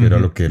hard rock, que era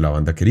lo que la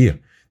banda quería.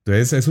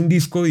 Entonces es un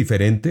disco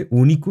diferente,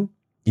 único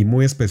y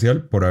muy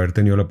especial por haber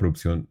tenido la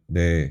producción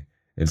de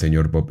el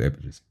señor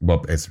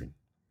Bob Ezrin.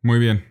 Muy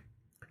bien.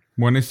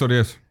 Buena historia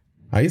eso.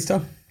 Ahí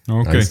está.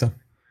 Okay. Ahí está.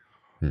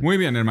 Muy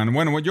bien, hermano.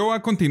 Bueno, yo voy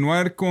a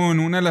continuar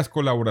con una de las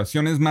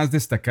colaboraciones más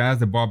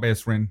destacadas de Bob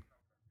Ezrin,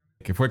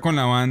 que fue con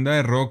la banda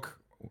de rock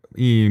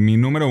y mi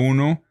número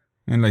 1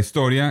 en la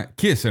historia,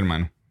 Kiss,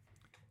 hermano,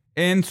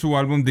 en su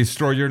álbum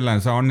Destroyer,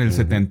 lanzado en el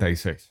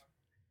 76.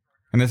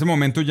 En ese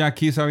momento ya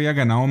Kiss había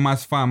ganado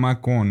más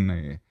fama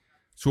con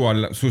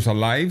sus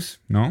Alives,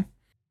 ¿no?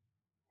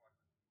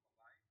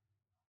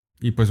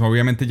 Y pues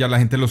obviamente ya la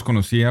gente los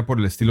conocía por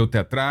el estilo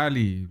teatral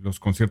y los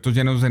conciertos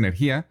llenos de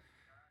energía.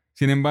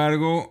 Sin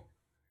embargo,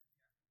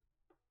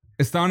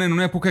 estaban en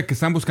una época que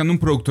estaban buscando un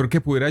productor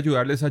que pudiera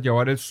ayudarles a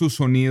llevar su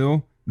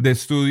sonido de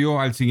estudio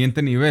al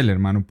siguiente nivel,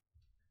 hermano.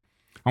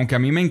 Aunque a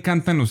mí me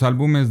encantan los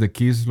álbumes de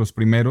Kiss, los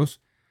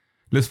primeros,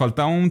 les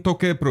faltaba un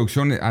toque de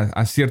producción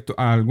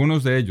a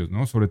algunos de ellos,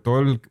 ¿no? Sobre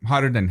todo el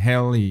Hotter Than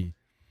Hell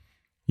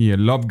y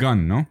el Love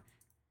Gun, ¿no?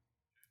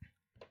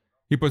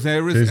 Y pues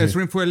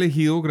Ezrin fue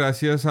elegido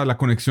gracias a la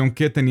conexión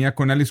que tenía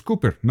con Alice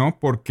Cooper, ¿no?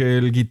 Porque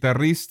el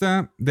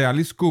guitarrista de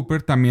Alice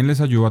Cooper también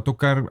les ayudó a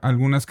tocar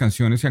algunas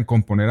canciones y a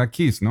componer a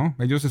Kiss, ¿no?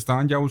 Ellos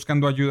estaban ya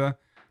buscando ayuda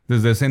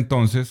desde ese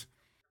entonces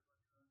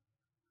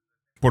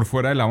por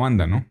fuera de la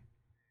banda, ¿no?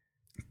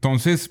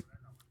 Entonces,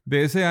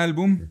 de ese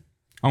álbum,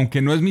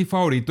 aunque no es mi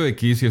favorito de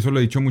Kiss, y eso lo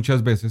he dicho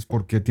muchas veces,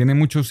 porque tiene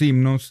muchos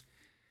himnos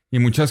y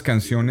muchas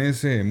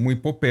canciones muy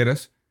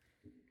poperas,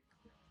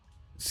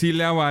 sí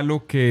le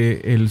avalo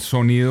que el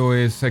sonido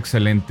es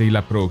excelente y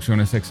la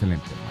producción es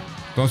excelente.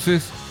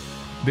 Entonces,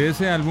 de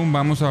ese álbum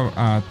vamos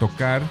a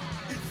tocar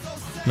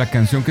la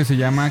canción que se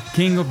llama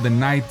King of the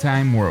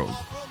Nighttime World,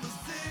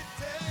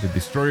 de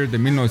Destroyer de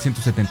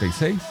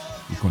 1976,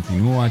 y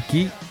continúa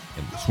aquí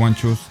en Los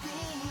Juanchos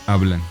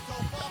Hablan.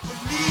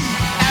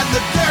 The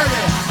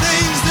dirty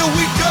things that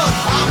we done.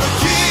 I'm the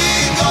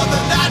king of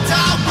the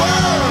nighttime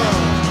world,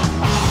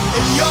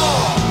 and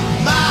you're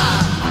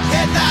my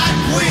headlight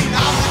queen.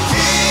 I'm the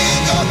king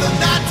of the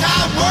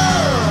nighttime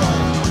world.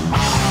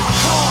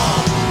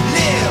 Come,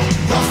 live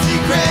your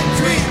secret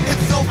dream.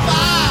 It's so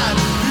fine,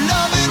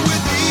 loving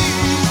with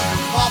ease.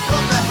 Far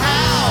from the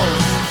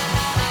house,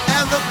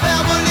 and the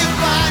family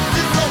finds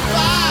it so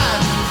fine.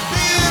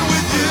 Being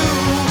with you,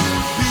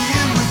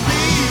 being with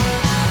me,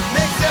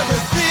 makes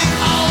everything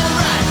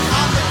alright.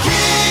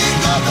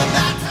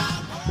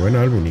 Buen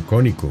álbum,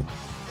 icónico.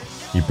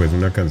 Y pues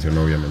una canción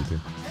obviamente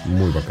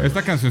muy bacana.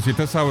 Esta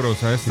cancioncita es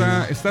sabrosa.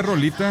 Esta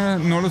rolita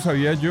no lo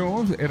sabía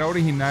yo. Era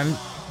original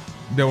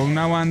de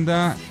una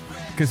banda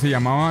que se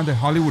llamaba The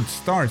Hollywood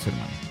Stars,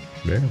 hermano.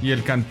 Bien. Y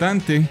el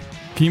cantante,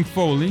 Kim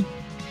Foley,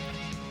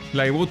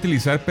 la iba a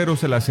utilizar, pero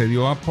se la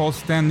cedió a Paul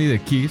Stanley de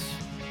Kiss.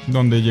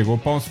 Donde llegó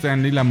Paul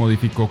Stanley, la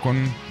modificó con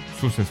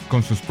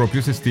sus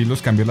propios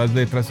estilos, cambió las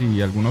letras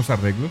y algunos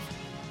arreglos,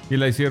 y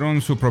la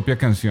hicieron su propia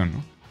canción,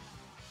 ¿no?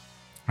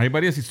 Hay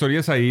varias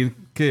historias ahí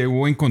que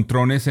hubo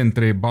encontrones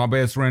entre Bob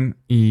Ezrin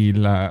y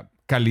la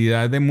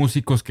calidad de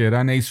músicos que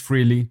eran Ace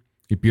Frehley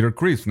y Peter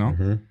Criss, ¿no?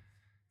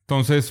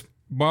 Entonces,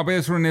 Bob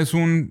Ezrin es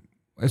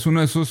uno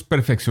de esos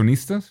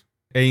perfeccionistas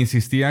e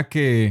insistía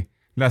que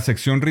la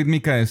sección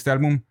rítmica de este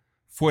álbum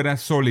fuera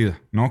sólida,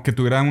 ¿no? Que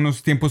tuviera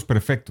unos tiempos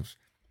perfectos.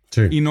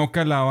 Sí. Y no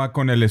calaba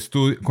con el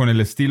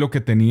estilo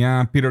que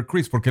tenía Peter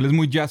Criss, porque él es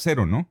muy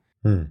jazzero, ¿no?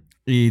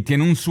 Y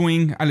tiene un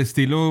swing al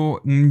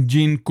estilo un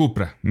Gene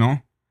Cupra,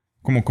 ¿no?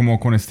 Como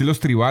con estilos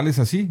tribales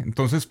así.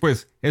 Entonces,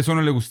 pues, eso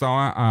no le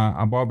gustaba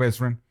a Bob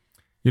Ezrin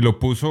y lo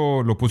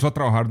puso a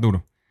trabajar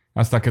duro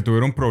hasta que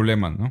tuvieron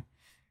problemas, ¿no?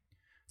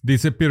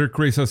 Dice Peter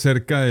Criss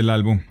acerca del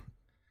álbum.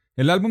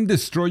 El álbum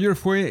Destroyer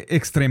fue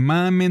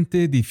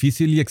extremadamente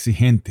difícil y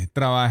exigente.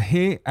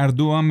 Trabajé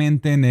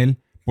arduamente en él,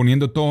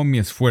 poniendo todo mi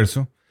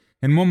esfuerzo.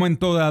 En un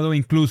momento dado,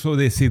 incluso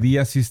decidí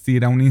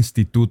asistir a un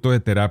instituto de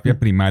terapia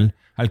primal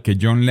al que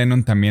John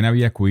Lennon también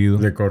había acudido.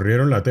 Le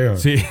corrieron la teja.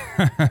 Sí.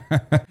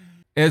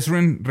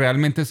 Ezrin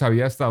realmente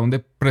sabía hasta dónde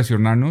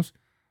presionarnos.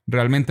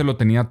 Realmente lo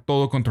tenía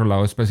todo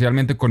controlado,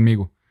 especialmente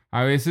conmigo.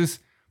 A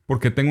veces,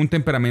 porque tengo un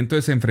temperamento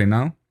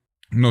desenfrenado,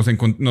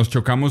 nos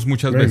chocamos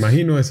muchas Me veces.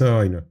 imagino esa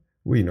vaina.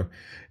 Uy, no.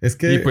 Es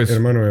que, Pues,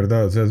 hermano,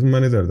 verdad, o sea, esos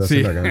manes de verdad sí,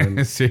 se la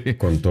ganan sí.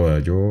 con toda.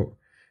 Yo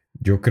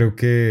creo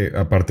que,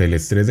 aparte del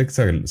estrés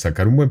de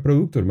sacar un buen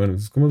producto, hermano,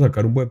 es como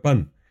sacar un buen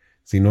pan.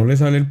 Si no le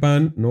sale el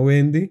pan, no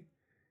vende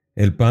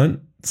el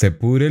pan, se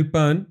pudre el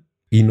pan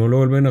y no lo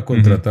vuelven a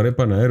contratar de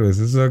panadero.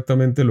 Eso es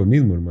exactamente lo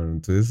mismo, hermano.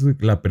 Entonces,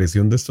 la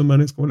presión de estos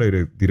manes es como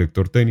el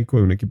director técnico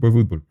de un equipo de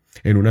fútbol,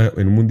 en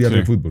un mundial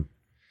de fútbol.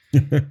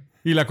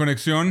 Y la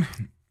conexión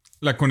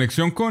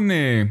con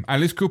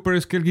Alice Cooper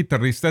es que el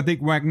guitarrista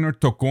Dick Wagner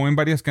tocó en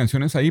varias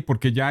canciones ahí,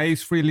 porque ya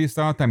Ace Frehley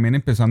estaba también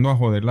empezando a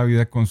joder la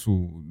vida con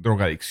su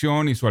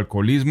drogadicción y su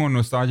alcoholismo, no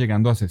estaba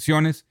llegando a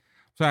sesiones.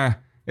 O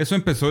sea, eso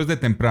empezó desde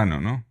temprano,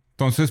 ¿no?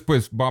 Entonces,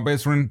 pues Bob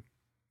Ezrin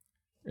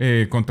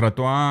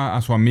contrató a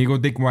su amigo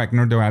Dick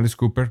Wagner de Alice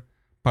Cooper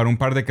para un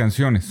par de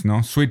canciones,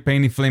 ¿no? Sweet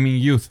Pain y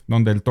Flaming Youth,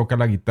 donde él toca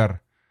la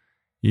guitarra.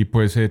 Y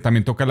pues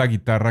también toca la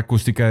guitarra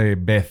acústica de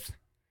Beth.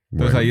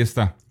 Entonces Bueno, ahí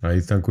está. Ahí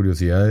están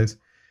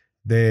curiosidades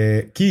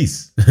de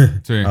Kiss,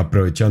 Sí.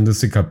 aprovechando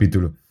este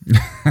capítulo.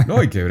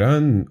 No, y que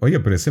verán, oye,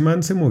 pero ese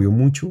man se movió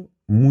mucho,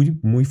 muy,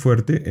 muy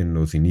fuerte en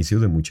los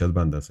inicios de muchas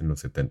bandas en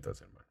los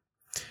 70s, hermano.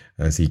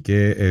 Así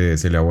que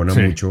se le abona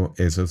mucho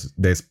esos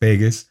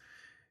despegues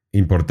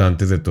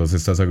importantes de todas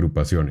estas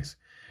agrupaciones.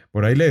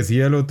 Por ahí le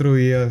decía el otro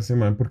día a ese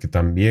man, porque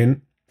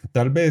también,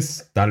 tal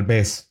vez,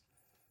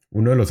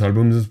 uno de los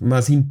álbumes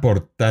más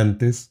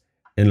importantes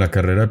en la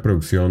carrera de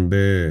producción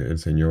del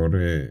señor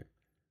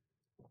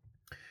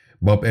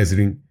Bob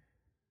Ezrin,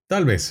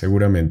 tal vez,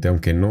 seguramente,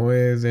 aunque no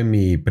es de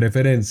mi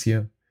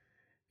preferencia,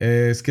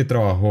 es que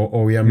trabajó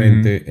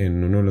obviamente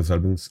en uno de los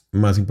álbumes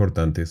más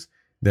importantes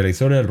de la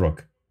historia del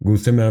rock.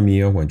 Gústeme a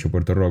mí, a Juancho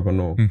Puerto Rock, o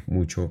no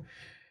mucho,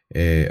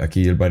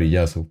 aquí el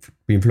varillazo,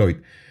 Pink Floyd.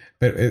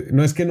 Pero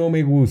no es que no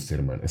me guste,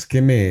 hermano, es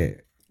que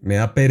me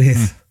da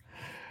pereza.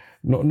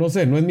 No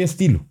sé, no es mi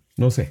estilo,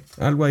 no sé.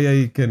 Algo hay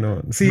ahí que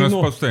no... Sí, no es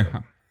para usted.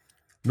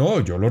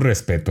 No, yo lo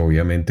respeto,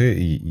 obviamente,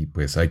 y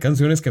pues hay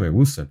canciones que me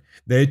gustan.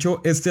 De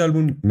hecho, este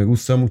álbum me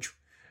gusta mucho,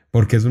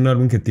 porque es un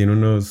álbum que tiene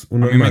unos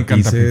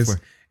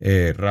matices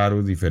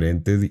raros,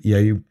 diferentes, y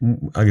hay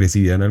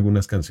agresividad en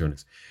algunas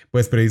canciones.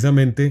 Pues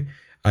precisamente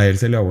a él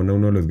se le abona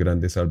uno de los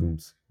grandes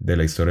álbums de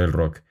la historia del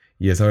rock,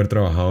 y es haber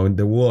trabajado en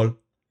The Wall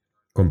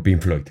con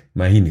Pink Floyd.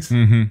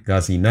 Imagínense,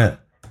 casi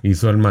nada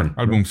hizo al man,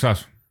 ¿no?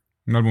 Albumsazo.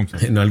 Un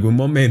albumsazo. En algún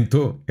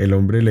momento el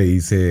hombre le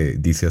dice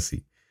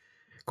así,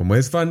 como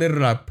es fan de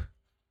rap,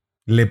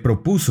 le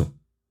propuso,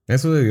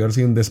 eso debió haber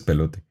sido un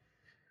despelote,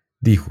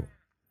 dijo,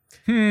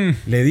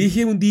 le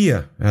dije un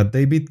día a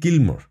David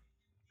Gilmour,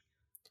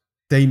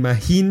 ¿te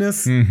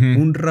imaginas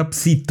un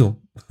rapcito?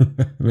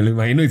 Me lo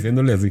imagino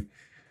diciéndole así,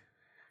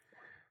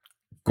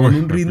 con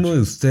un ritmo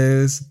de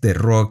ustedes de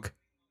rock,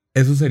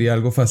 eso sería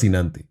algo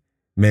fascinante,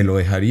 ¿me lo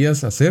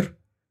dejarías hacer?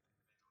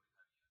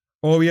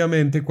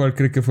 Obviamente, ¿cuál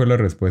cree que fue la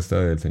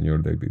respuesta del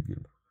señor David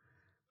Gilmour?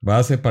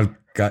 Base para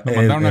lo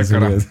mandaron al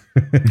carajo.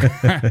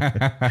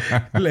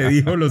 Le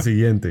dijo lo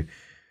siguiente: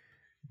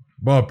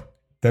 Bob,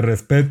 te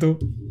respeto,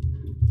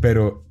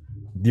 pero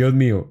Dios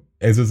mío,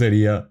 eso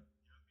sería...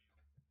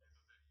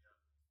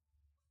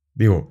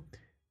 Digo,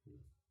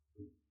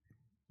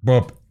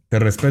 Bob, te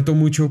respeto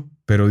mucho,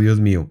 pero Dios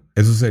mío,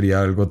 eso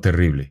sería algo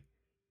terrible.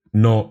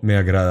 No me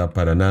agrada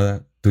para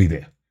nada tu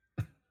idea.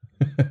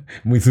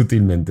 Muy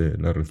sutilmente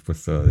la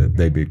respuesta de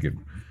David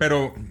Gilmour.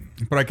 Pero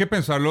hay que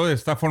pensarlo de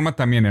esta forma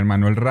también,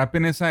 hermano. El rap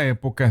en esa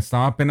época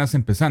estaba apenas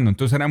empezando,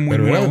 entonces era muy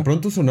nuevo. Pero de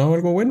pronto sonaba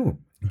algo bueno.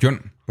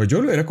 Pues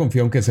yo le hubiera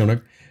confiado en que sea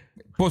una...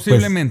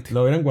 Posiblemente. Pues,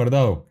 lo hubieran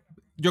guardado.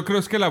 Yo creo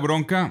es que la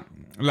bronca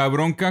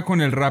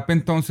con el rap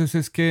entonces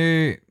es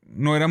que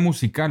no era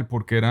musical,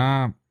 porque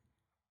era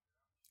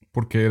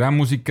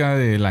música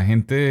de la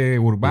gente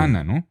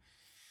urbana, ¿no?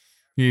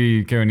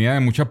 Y que venía de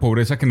mucha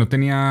pobreza, que no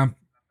tenía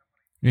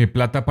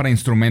plata para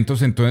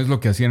instrumentos, entonces lo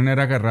que hacían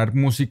era agarrar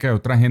música de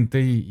otra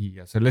gente y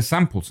hacerles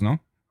samples,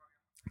 ¿no?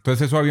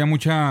 Entonces eso había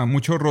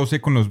mucho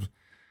roce con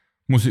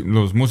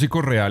los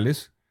músicos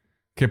reales,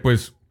 que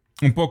pues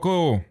un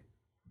poco,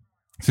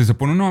 si se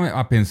pone uno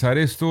a pensar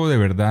esto de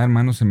verdad,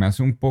 hermano, se me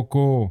hace un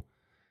poco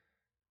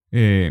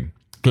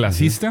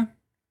clasista,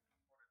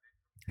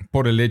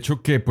 por el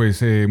hecho que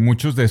pues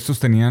muchos de estos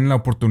tenían la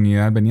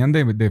oportunidad, venían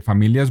de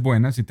familias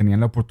buenas y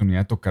tenían la oportunidad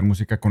de tocar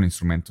música con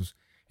instrumentos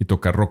y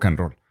tocar rock and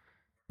roll.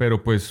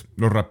 Pero pues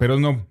los raperos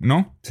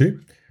no. Sí.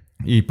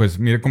 Y pues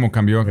mire cómo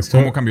cambió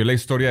la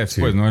historia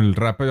después, sí. ¿No? El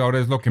rap ahora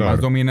es lo que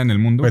más domina en el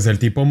mundo. Pues el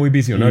tipo muy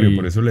visionario,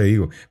 por eso le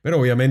digo. Pero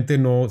obviamente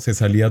no se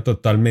salía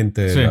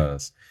totalmente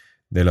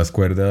de las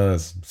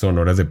cuerdas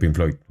sonoras de Pink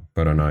Floyd.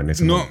 Para nada en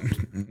ese momento.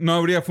 No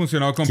habría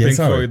funcionado con Pink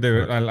Floyd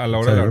a la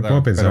hora de la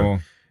verdad. Pero...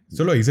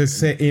 Eso lo dice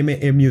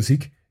CME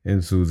Music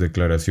en sus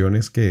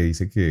declaraciones, que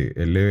dice que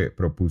él le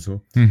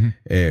propuso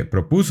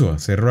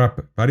hacer rap.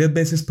 Varias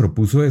veces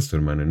propuso esto,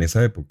 hermano, en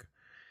esa época.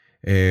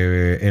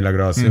 En la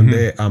grabación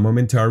de A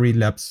Momentary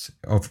Lapse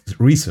of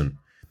Reason,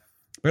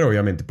 pero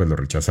obviamente pues lo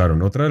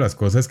rechazaron. Otra de las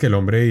cosas que el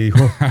hombre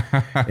dijo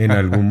en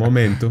algún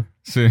momento,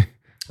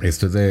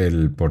 esto es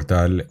del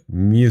portal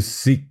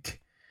music.com,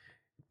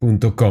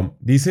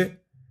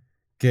 dice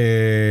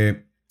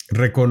que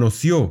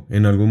reconoció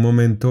en algún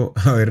momento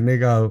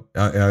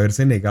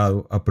haberse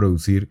negado a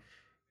producir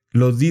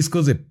los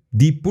discos de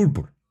Deep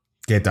Purple,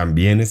 que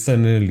también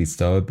están en el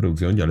listado de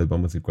producción, ya les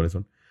vamos a decir cuáles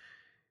son,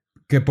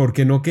 que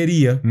porque no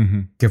quería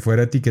que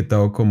fuera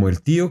etiquetado como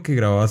el tío que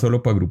grababa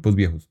solo para grupos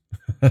viejos.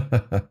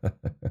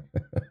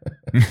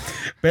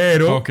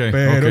 pero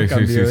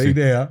cambió de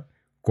idea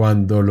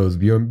cuando los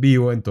vio en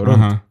vivo en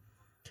Toronto. Ajá.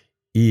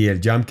 Y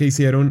el jam que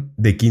hicieron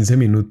de 15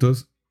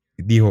 minutos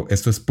dijo,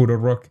 esto es puro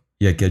rock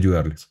y hay que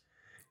ayudarles.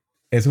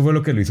 Eso fue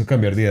lo que lo hizo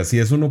cambiar de idea. Si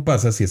eso no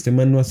pasa, si este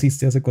man no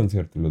asiste a ese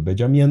concierto y los ve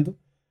llameando,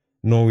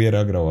 no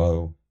hubiera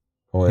grabado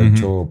o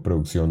hecho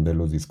producción de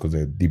los discos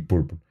de Deep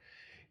Purple,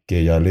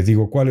 que ya les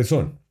digo cuáles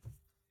son.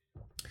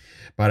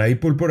 Para Deep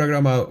Purple ha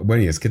grabado,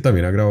 bueno, y es que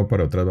también ha grabado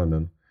para otras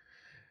bandas, ¿no?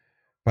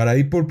 Para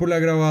Deep Purple ha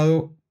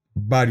grabado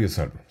varios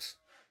álbumes.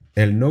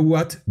 El No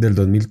What del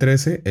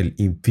 2013, el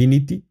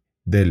Infinity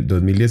del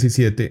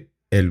 2017,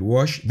 el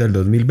Wash del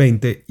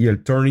 2020 y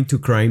el Turning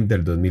to Crime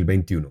del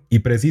 2021. Y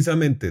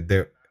precisamente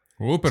de...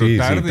 pero sí,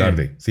 tarde. Sí,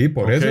 tarde. Sí,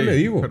 por eso le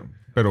digo.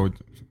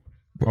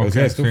 O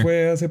sea, esto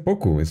fue hace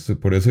poco.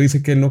 Por eso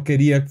dice que él no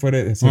quería ser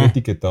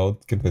etiquetado,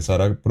 que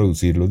empezara a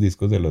producir los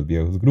discos de los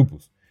viejos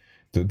grupos.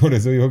 Entonces, por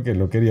eso dijo que él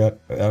no quería...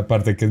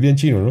 Aparte que es bien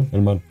chino, ¿no?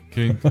 El man.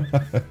 Sí.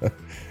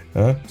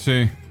 ¿Ah?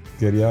 Sí.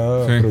 Quería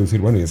producir...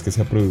 Bueno, y es que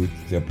se ha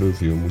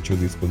producido muchos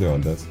discos de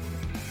bandas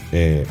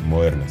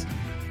modernas.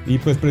 Y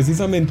pues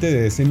precisamente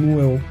de ese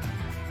nuevo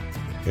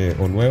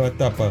o nueva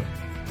etapa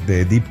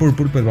de Deep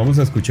Purple, pues vamos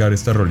a escuchar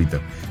esta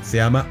rolita. Se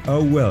llama Oh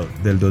Well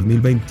del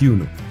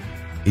 2021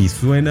 y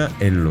suena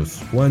en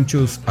Los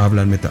Juanchos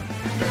Hablan Metal.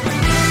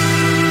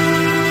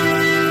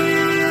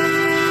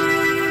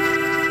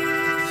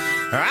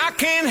 I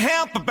can't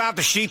help about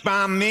the shape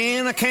I'm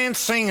in. I can't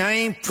sing, I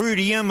ain't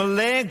pretty, and my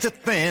legs are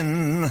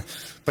thin.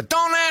 But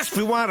don't ask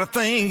me what I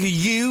think of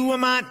you. I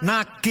might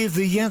not give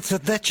the answer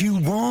that you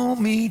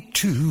want me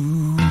to.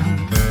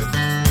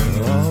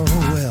 Oh,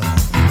 well.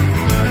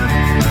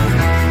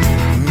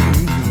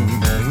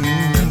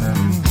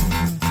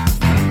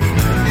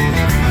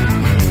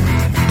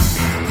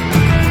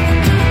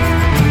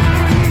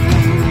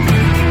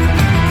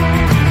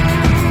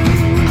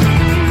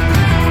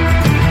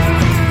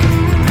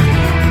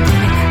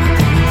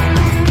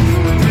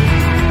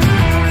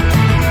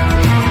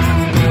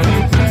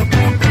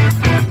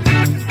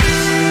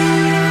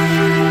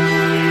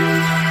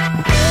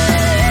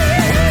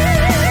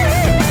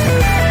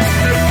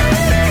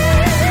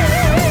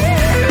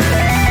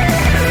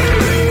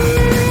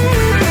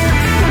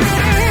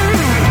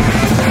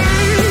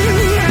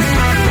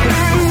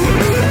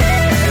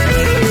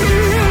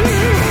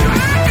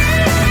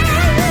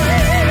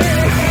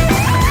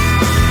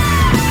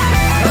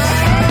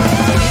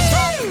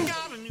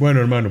 Bueno,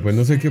 hermano, pues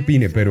no sé qué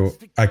opine, pero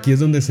aquí es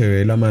donde se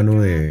ve la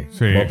mano de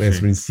Bob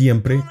Ezrin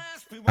siempre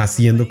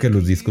haciendo que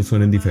los discos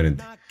suenen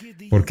diferente.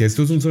 Porque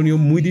esto es un sonido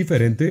muy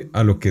diferente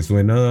a lo que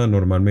suena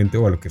normalmente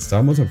o a lo que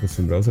estábamos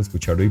acostumbrados a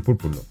escuchar de Deep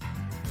Purple, ¿no?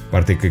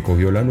 Aparte que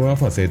cogió la nueva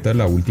faceta,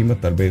 la última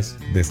tal vez,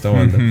 de esta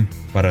banda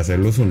para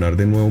hacerlo sonar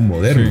de nuevo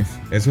modernos.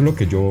 Eso es lo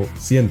que yo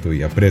siento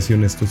y aprecio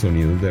en estos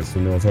sonidos de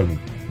estos nuevos álbumes,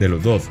 de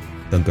los dos,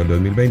 tanto el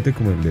 2020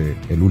 como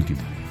el último.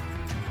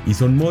 Y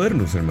son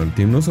modernos, hermano,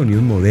 tienen unos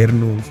sonidos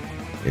modernos.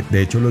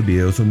 De hecho, los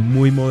videos son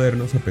muy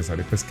modernos, a pesar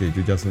de pues, que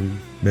ellos ya son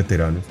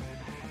veteranos.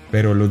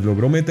 Pero los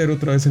logró meter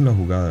otra vez en la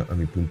jugada, a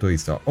mi punto de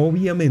vista.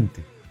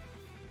 Obviamente,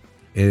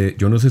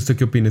 yo no sé usted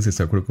qué opina, si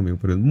está de acuerdo conmigo,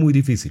 pero es muy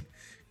difícil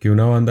que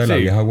una banda de la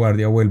vieja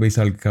guardia vuelva y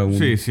salga saque muy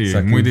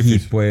un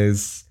difícil. hit,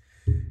 pues,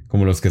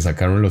 como los que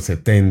sacaron en los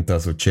 70s,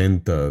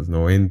 80s,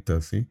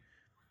 90s, ¿sí?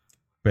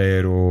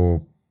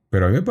 Pero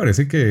a mí me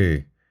parece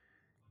que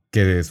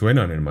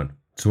suenan, hermano.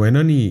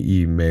 Suenan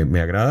y me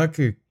agrada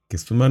que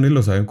estos manes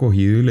los hayan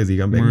cogido y les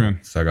digan, ven,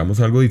 hagamos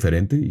algo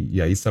diferente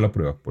y ahí está la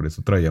prueba. Por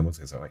eso traíamos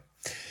esa vaina.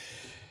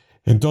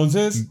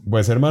 Entonces,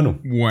 pues hermano,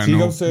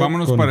 bueno,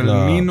 vámonos para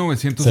el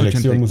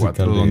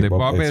 1984, donde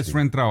Bob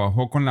Ezrin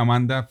trabajó con la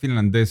banda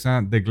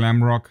finlandesa de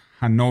glam rock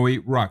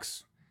Hanoi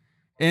Rocks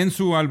en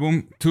su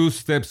álbum Two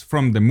Steps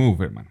from the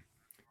Move, hermano.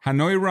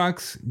 Hanoi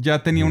Rocks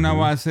ya tenía una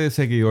base de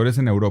seguidores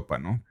en Europa,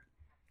 ¿no?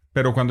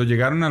 Pero cuando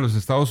llegaron a los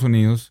Estados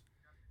Unidos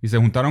y se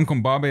juntaron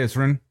con Bob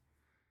Ezrin,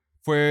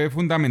 fue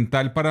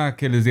fundamental para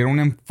que les diera un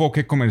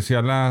enfoque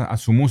comercial a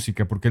su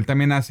música, porque él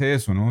también hace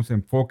eso, ¿no? Se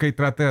enfoca y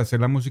trata de hacer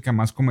la música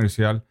más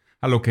comercial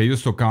a lo que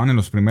ellos tocaban en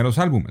los primeros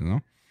álbumes,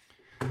 ¿no?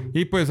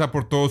 Y pues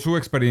aportó su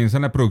experiencia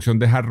en la producción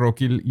de hard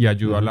rock y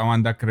ayudó a la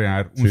banda a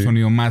crear un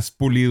sonido más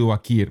pulido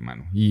aquí,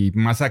 hermano, y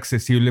más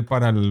accesible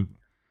para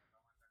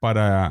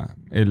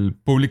el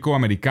público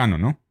americano,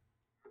 ¿no?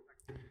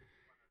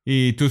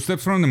 Y Two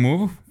Steps from the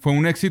Move fue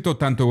un éxito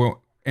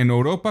tanto en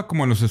Europa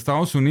como en los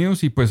Estados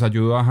Unidos y pues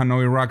ayudó a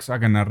Hanoi Rocks a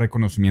ganar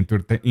reconocimiento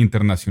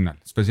internacional.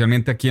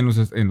 Especialmente aquí en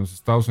los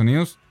Estados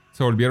Unidos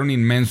se volvieron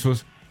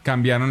inmensos,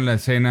 cambiaron la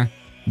escena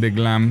de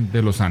glam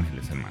de Los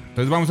Ángeles, hermano.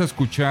 Entonces vamos a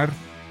escuchar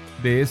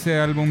de ese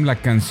álbum la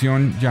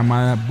canción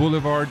llamada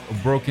Boulevard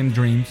of Broken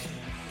Dreams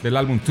del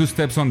álbum Two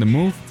Steps on the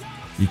Move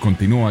y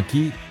continúo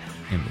aquí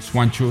en Los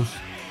Juanchos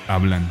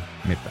Hablan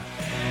Metal.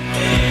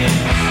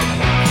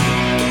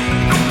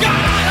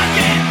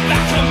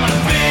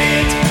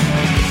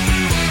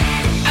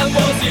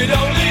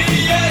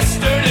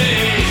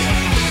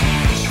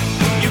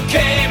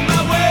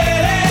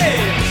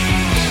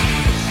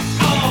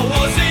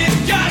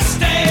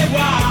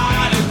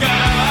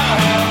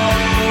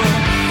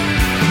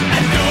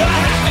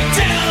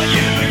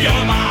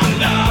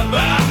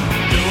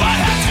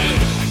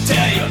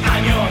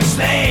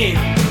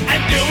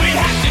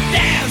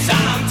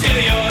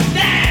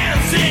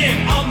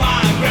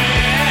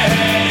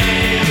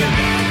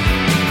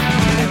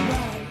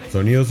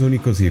 Sonidos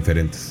únicos y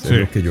diferentes. Sí. Es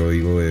lo que yo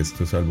digo de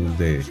estos álbumes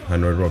de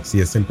Hanoi Rocks. Y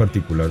este en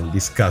particular, un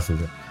discazo. O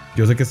sea,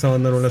 yo sé que esta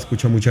banda no la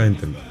escucha mucha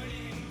gente, ¿no?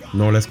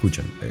 No la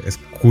escuchan.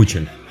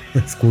 Escuchen.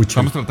 Escuchen.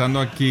 Estamos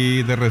tratando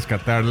aquí de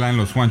rescatarla en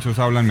Los Juanchos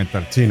Hablan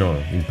Metal. Sí, no,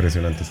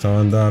 impresionante. Esta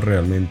banda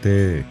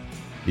realmente...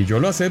 Y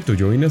yo lo acepto.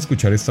 Yo vine a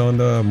escuchar esta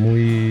banda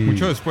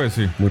Mucho después,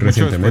 sí. muy Mucho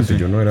recientemente. después,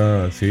 sí. Yo no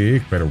era...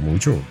 Sí, pero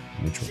mucho.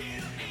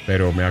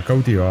 Pero me ha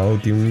cautivado.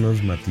 Tiene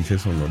unos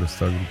matices sonoros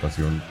esta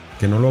agrupación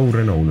que no lo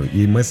aburren a uno.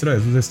 Y muestra de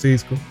eso es este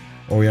disco.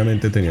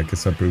 Obviamente tenía que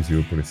estar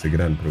producido por este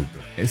gran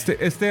productor.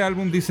 Este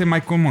álbum, dice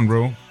Michael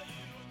Monroe,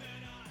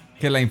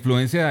 que la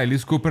influencia de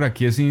Alice Cooper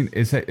aquí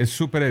es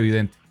súper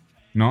evidente,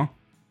 ¿no?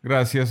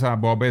 Gracias a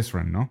Bob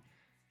Ezrin, ¿no?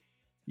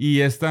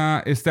 Y este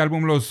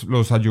álbum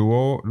los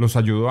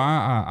ayudó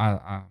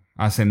a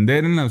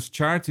ascender en los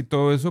charts y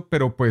todo eso,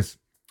 pero pues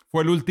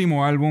fue el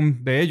último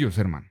álbum de ellos,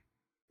 hermano.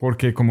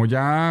 Porque como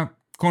ya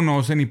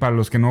conocen, y para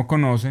los que no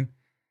conocen,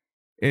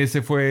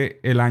 ese fue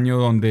el año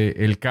donde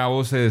el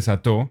caos se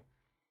desató.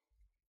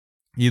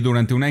 Y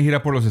durante una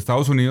gira por los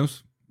Estados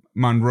Unidos,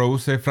 Monroe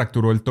se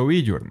fracturó el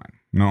tobillo, hermano,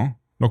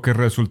 ¿no? Lo que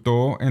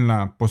resultó en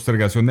la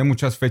postergación de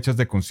muchas fechas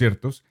de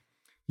conciertos.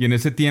 Y en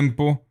ese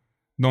tiempo,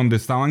 donde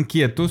estaban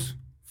quietos,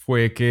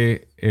 fue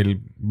que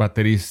el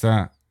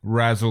baterista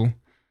Razzle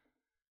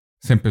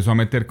se empezó a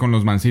meter con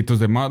los mancitos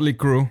de Motley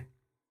Crue.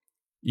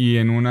 Y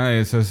en una de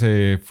esas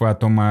se fue a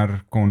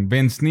tomar con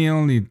Vince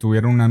Neil y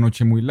tuvieron una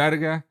noche muy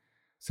larga.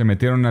 Se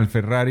metieron al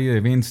Ferrari de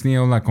Vince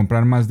Neil a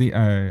comprar más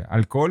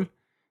alcohol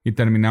y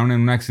terminaron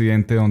en un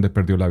accidente donde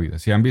perdió la vida.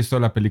 Si han visto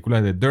la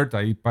película de Dirt,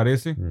 ahí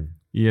parece.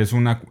 Y es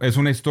una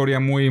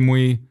historia muy,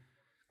 muy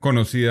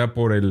conocida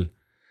por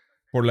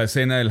la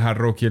escena del hard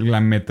rock y el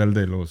glam metal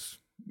de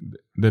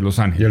Los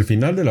Ángeles. Y el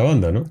final de la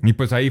banda, ¿no? Y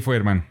pues ahí fue,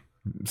 hermano.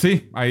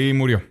 Sí, ahí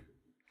murió.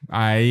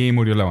 Ahí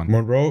murió la banda.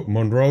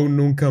 Monroe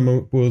nunca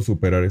pudo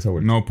superar esa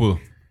vuelta. No pudo.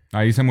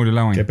 Ahí se murió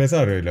la banda. Qué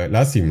pesar,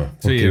 lástima.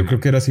 Porque Sí, yo hermano. creo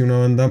que era así una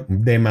banda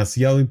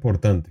demasiado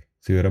importante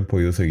si hubieran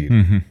podido seguir.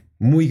 Ujú.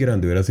 Muy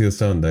grande hubiera sido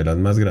esta banda, de las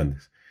más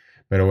grandes.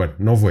 Pero bueno,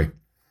 no fue.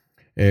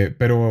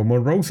 Pero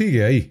Monroe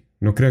sigue ahí.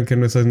 No crean que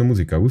no está haciendo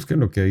música. Busquen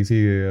lo que ahí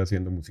sigue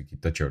haciendo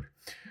musiquita chévere.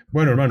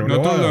 Bueno, hermano.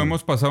 Nosotros lo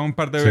hemos pasado un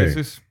par de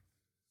veces.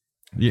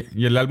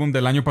 Y el álbum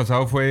del año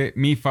pasado fue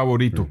mi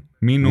favorito.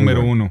 Mi número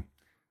bueno. 1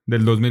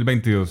 del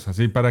 2022.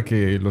 Así para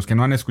que los que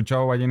no han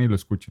escuchado vayan y lo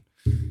escuchen.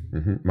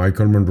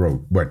 Michael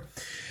Monroe. Bueno.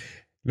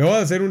 Le voy a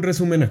hacer un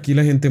resumen aquí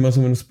la gente más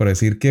o menos para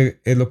decir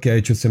qué es lo que ha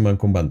hecho este man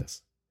con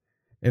bandas.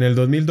 En el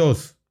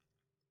 2002,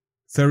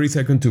 30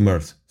 Seconds to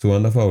Mars, su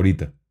banda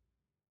favorita.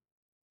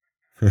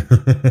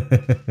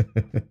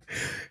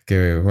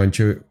 Que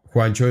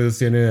Juancho Dios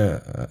tiene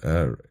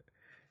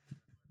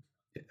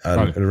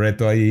al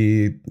reto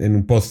ahí en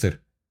un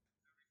póster.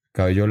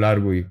 Cabello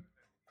largo y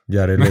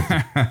Jared Leto.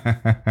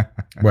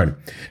 Bueno,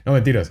 no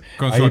mentiras.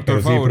 Con su actor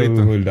pero favorito. Sí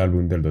produjo el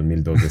álbum del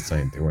 2002 de esta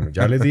gente. Bueno,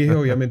 ya les dije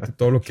obviamente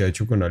todo lo que ha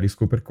hecho con Alice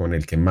Cooper, con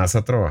el que más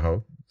ha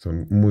trabajado.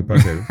 Son muy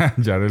parceros.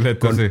 Jared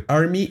Leto, Con sí.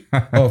 Army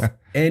of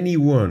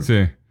Anyone.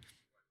 Sí.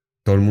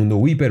 Todo el mundo,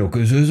 uy, pero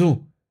 ¿qué es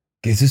eso?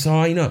 ¿Qué es esa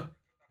vaina?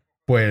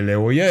 Pues le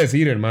voy a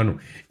decir, hermano.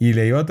 Y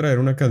le iba a traer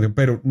una canción,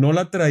 pero no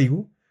la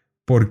traigo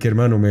porque,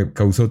 hermano, me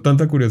causó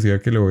tanta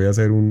curiosidad que le voy a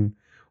hacer un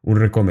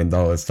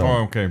recomendado de esta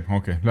banda.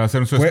 Ok. Le va a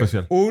hacer un Fue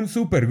especial. un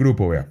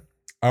supergrupo, vea.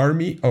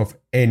 Army of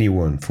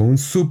Anyone. Fue un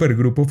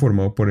supergrupo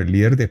formado por el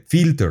líder de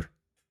Filter.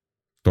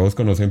 ¿Todos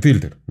conocen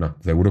Filter? No,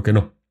 seguro que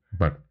no.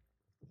 Bueno.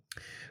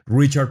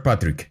 Richard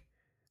Patrick.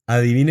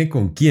 Adivine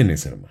con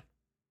quiénes, hermano.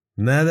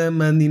 Nada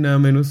más ni nada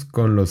menos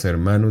con los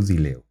hermanos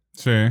Dileo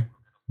Sí.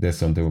 de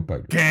Stone Temple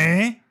Pilots.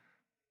 ¿Qué?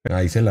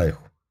 Ahí se la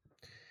dejo.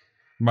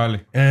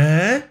 Vale.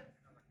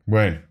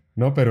 Bueno,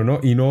 no, pero no.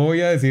 Y no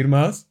voy a decir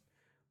más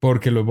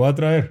porque los voy a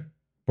traer.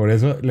 Por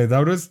eso les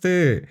abro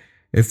este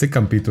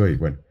campito ahí.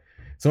 Bueno,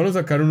 solo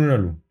sacaron un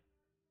álbum.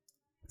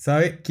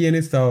 ¿Sabe quién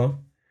estaba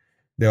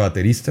de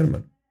baterista,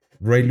 hermano?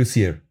 Ray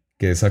Lucier,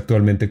 que es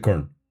actualmente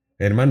Korn.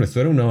 Hermano, esto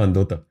era una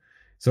bandota.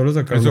 Solo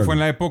sacaron Eso un fue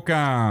en álbum. la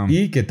época...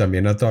 Y que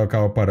también ha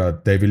trabajado para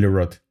David Lee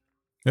Roth.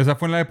 Esa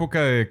fue en la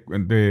época de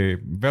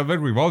Velvet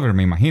Revolver,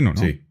 me imagino, ¿no?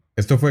 Sí.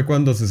 Esto fue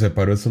cuando se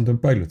separó de Stone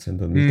Temple Pilots en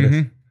 2003.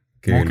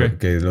 Ujú. Ok.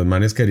 Que los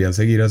manes querían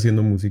seguir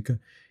haciendo música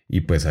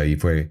y pues ahí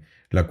fue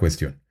la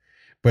cuestión.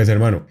 Pues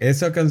hermano,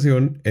 esta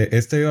canción,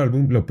 este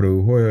álbum lo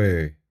produjo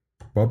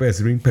Bob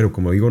Ezrin, pero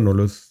como digo, no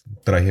los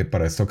traje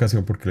para esta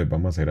ocasión porque les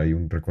vamos a hacer ahí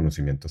un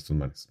reconocimiento a estos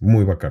manes.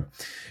 Muy bacán.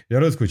 Ya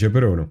lo escuché,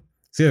 pero no.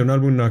 Sí, es un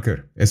álbum nada que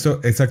ver.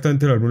 Esto,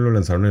 exactamente el álbum lo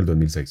lanzaron en el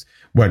 2006.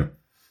 Bueno,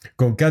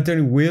 con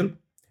Catherine Will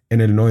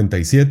en el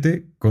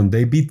 97, con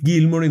David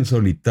Gilmour en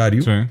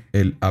solitario, Sí.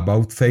 el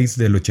About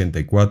Face del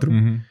 84.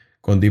 Ujú.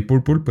 Con Deep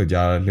Purple, pues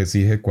ya les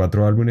dije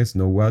 4 álbumes: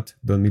 No What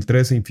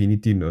 2013,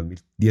 Infinity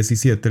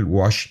 2017, el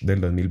Wash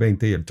del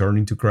 2020 y el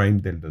Turning to Crime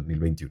del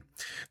 2021.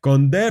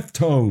 Con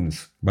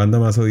Deftones, banda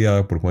más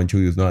odiada por Juancho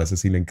Dios. No, a ese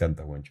sí le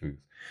encanta Juancho Dios.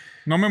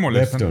 No me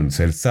molesta. Deftones,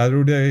 el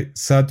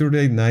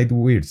Saturday Night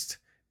Worst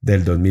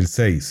del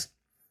 2006.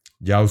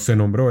 Ya usted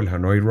nombró el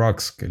Hanoi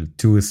Rocks, el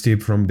Two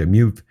Step from the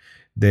Mute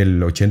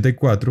del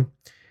 84.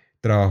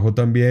 Trabajó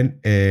también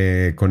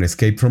con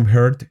Escape from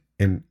Hurt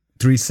en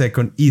 3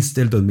 Second East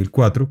del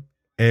 2004,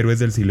 Héroes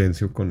del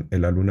Silencio con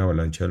el álbum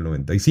Avalancha del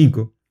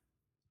 95.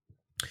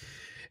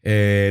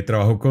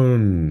 Trabajó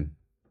con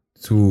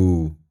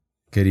su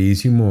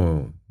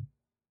queridísimo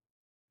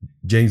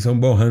Jason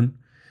Bohan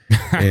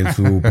en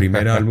su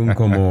primer álbum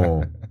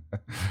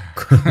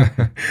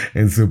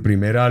en su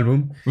primer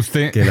álbum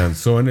que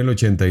lanzó en el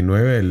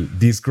 89, el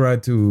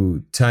Discra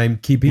to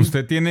Timekeeping.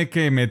 Usted tiene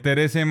que meter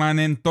ese man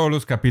en todos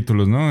los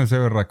capítulos, ¿no? Ese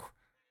berraco.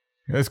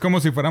 Es como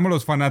si fuéramos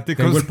los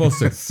fanáticos.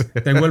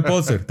 Tengo el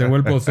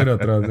póster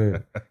atrás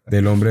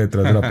del hombre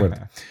detrás de la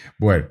puerta.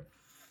 Bueno,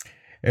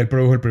 él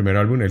produjo el primer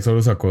álbum, él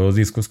solo sacó 2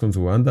 discos con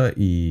su banda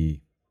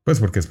y pues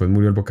porque después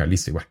murió el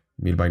vocalista y bueno,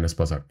 1000 vainas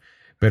pasaron.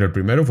 Pero el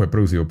primero fue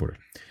producido por él.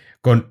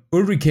 Con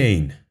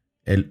Hurricane,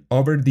 el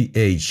Over the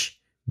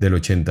Age del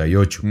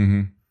 88,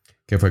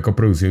 que fue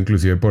coproducido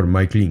inclusive por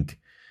Mike Link.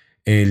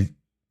 El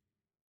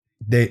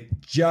de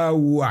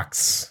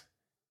Jawax,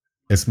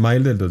 Smile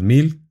del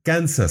 2000,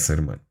 Kansas,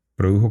 hermano.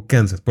 Produjo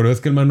Kansas. Por eso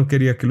es que el man no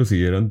quería que lo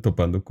siguieran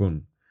topando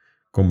con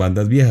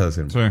bandas viejas,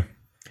 hermano. Sí.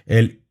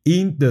 El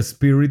In the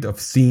Spirit of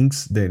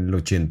Things del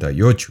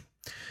 88.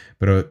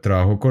 Pero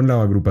trabajó con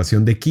la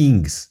agrupación de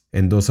Kings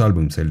en 2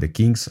 álbumes, el de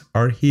Kings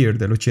Are Here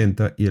del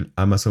 80 y el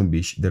Amazon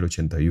Beach del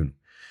 81.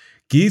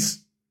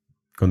 Kiss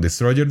con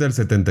Destroyer del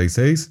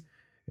 76,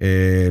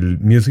 el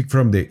Music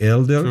from the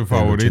Elder del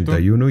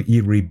 81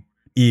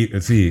 y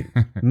sí,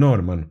 no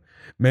hermano,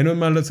 menos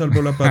mal le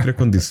salvó la patria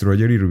con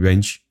Destroyer y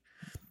Revenge.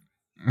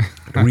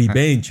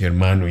 Revenge,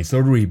 hermano,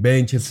 hizo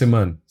Revenge ese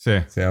man. Sí.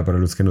 O sea, para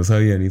los que no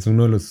sabían, hizo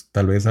uno de los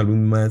tal vez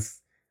álbumes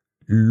más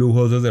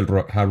lujosos del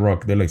hard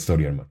rock de la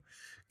historia, hermano,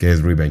 que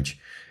es Revenge,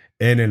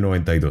 en el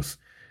 92.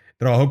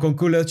 Trabajó con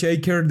Kula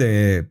Shaker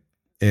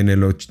en el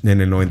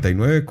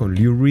 99 con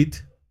Lou Reed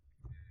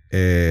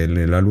en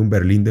el álbum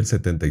Berlín del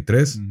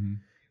 73.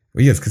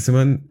 Oye, es que este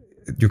man,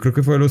 yo creo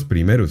que fue de los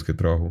primeros que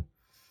trabajó.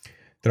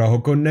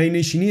 Trabajó con Nine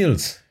Inch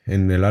Nails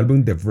en el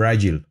álbum The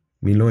Fragile,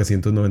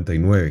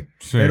 1999.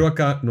 Sí. Pero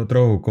acá no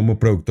trabajó como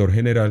productor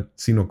general,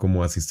 sino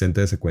como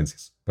asistente de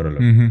secuencias para el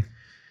álbum.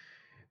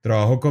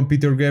 Trabajó con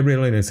Peter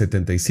Gabriel en el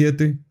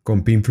 77,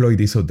 con Pink Floyd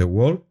hizo The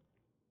Wall,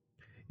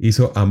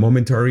 hizo A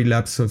Momentary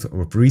Lapse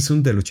of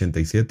Reason del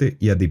 87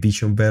 y A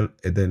Division Bell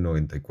del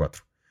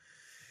 94.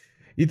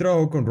 Y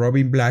trabajó con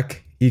Robin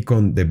Black y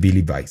con The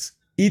Billy Vice.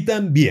 Y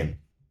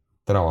también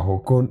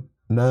trabajó con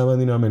nada más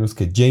ni nada menos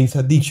que Jane's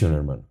Addiction,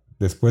 hermano.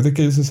 Después de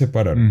que ellos se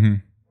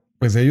separaron.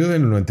 Pues ellos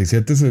en el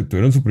 97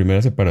 tuvieron su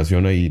primera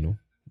separación ahí, ¿no?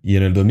 Y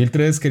en el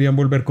 2003 querían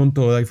volver con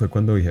toda y fue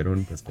cuando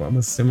dijeron, pues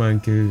vamos a este man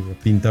que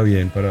pinta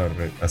bien para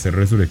hacer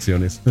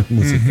resurrecciones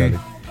musicales.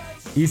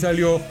 Y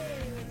salió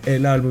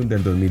el álbum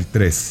del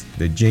 2003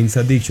 de Jane's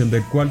Addiction,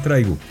 del cual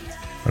traigo,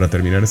 para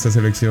terminar esta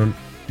selección,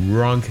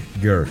 Wrong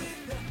Girl.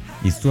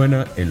 Y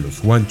suena en Los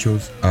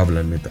Juanchos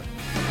Hablan Metal.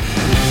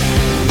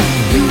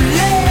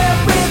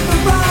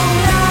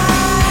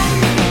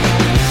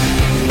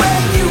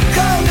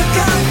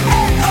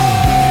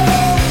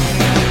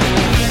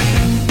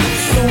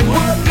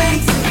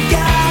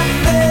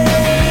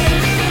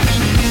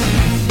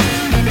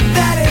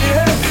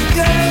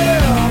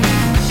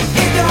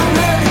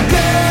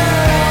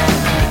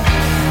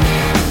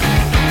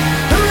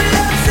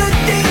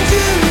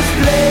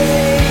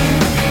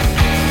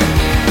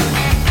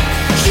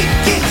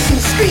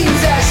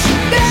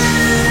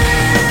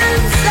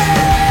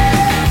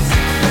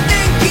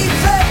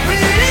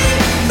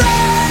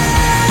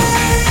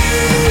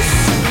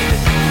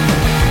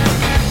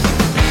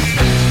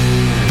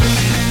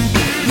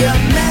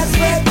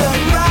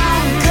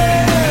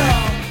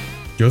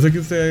 Yo sé que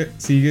usted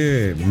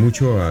sigue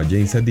mucho a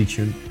Jane's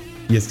Addiction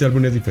y este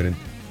álbum es diferente.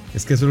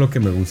 Es que eso es lo que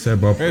me gusta de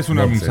Bob. Es un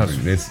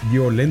álbumazo. Es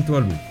violento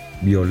álbum.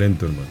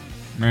 Violento, hermano.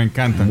 Me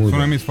encanta. Es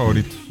uno de mis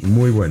favoritos.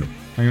 Muy bueno.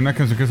 Hay una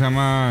canción que se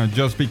llama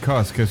Just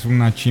Because, que es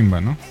una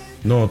chimba, ¿no?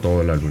 No,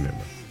 todo el álbum,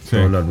 hermano. Sí.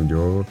 Todo el álbum.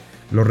 Yo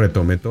lo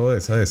retomé todo.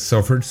 Esa de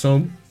Suffered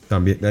Some.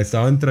 También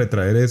estaba entre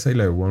traer esa y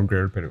la de One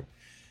Girl,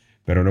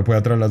 pero no puedo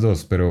traer las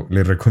dos. Pero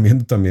les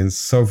recomiendo también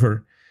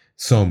Suffer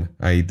Some,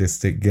 ahí de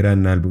este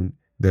gran álbum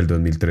del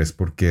 2003,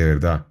 porque de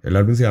verdad, el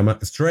álbum se llama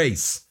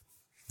Strays,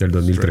 del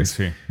 2003.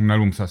 Sí, un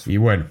álbumzazo. Y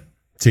bueno,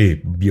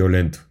 sí,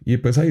 violento. Y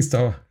pues ahí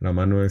estaba la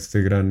mano de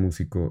este gran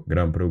músico,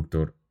 gran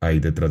productor, ahí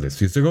detrás de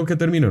eso. ¿Y usted con qué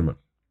termina, hermano?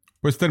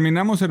 Pues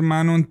terminamos,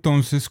 hermano,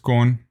 entonces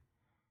con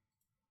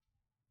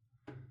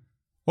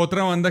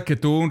otra banda que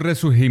tuvo un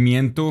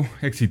resurgimiento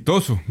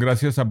exitoso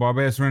gracias a Bob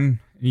Ezrin,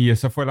 y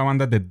esa fue la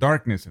banda The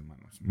Darkness,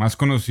 hermanos. Más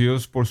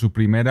conocidos por su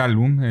primer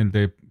álbum,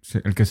 el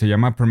que se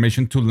llama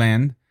Permission to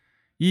Land,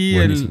 y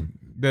buenísimo.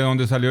 De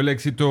donde salió el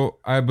éxito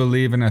I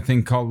Believe in a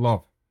Thing Called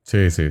Love.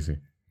 Sí.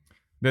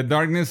 The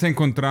Darkness se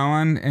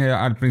encontraban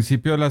al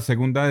principio de la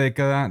segunda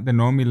década del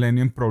nuevo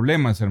milenio en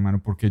problemas, hermano,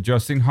 porque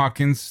Justin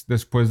Hawkins,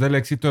 después del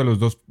éxito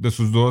de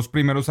sus dos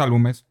primeros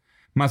álbumes,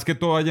 más que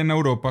todo allá en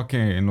Europa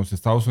que en los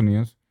Estados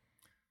Unidos,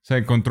 se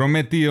encontró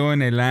metido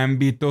en el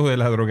ámbito de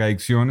la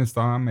drogadicción,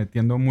 estaba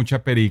metiendo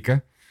mucha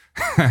perica,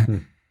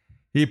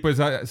 y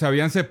pues se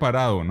habían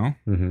separado, ¿no?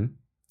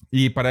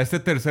 Y para este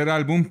tercer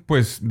álbum,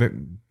 pues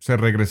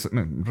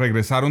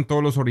regresaron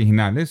todos los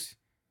originales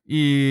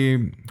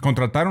y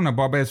contrataron a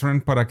Bob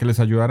Ezrin para que les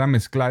ayudara a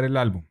mezclar el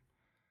álbum.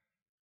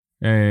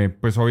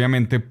 Pues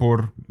obviamente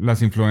por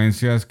las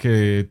influencias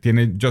que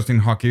tiene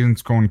Justin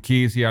Hawkins con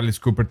Kiss y Alice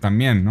Cooper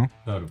también, ¿no?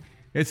 Claro.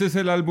 Ese es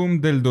el álbum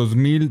del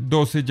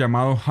 2012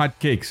 llamado Hot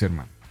Cakes,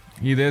 hermano.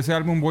 Y de ese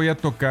álbum voy a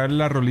tocar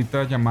la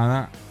rolita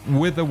llamada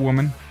With a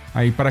Woman,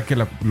 ahí para que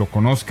lo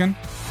conozcan.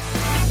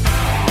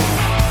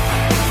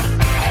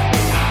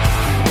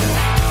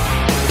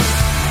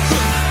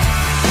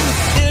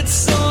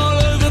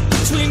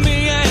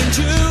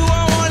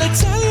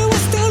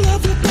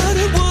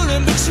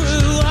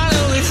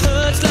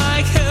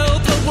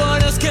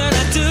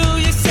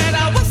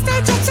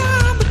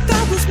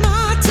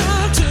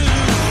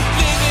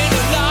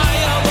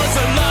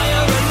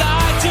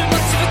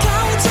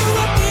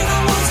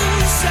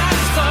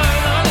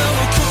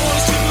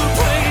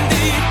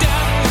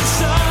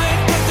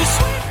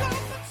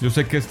 Yo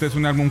sé que este es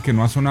un álbum que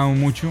no ha sonado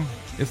mucho.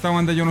 Esta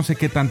banda yo no sé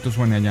qué tanto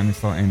suena allá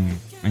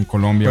en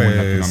Colombia o en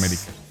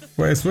Latinoamérica.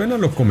 Pues suena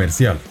lo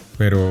comercial,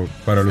 pero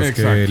para los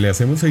que le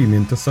hacemos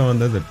seguimiento a esta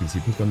banda desde el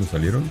principio cuando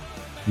salieron,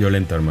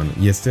 violenta, hermano.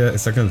 Y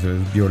esta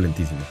canción es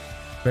violentísima.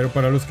 Pero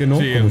para los que no,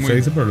 sí, como usted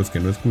dice, para los que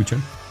no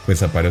escuchan,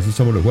 pues para eso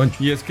somos los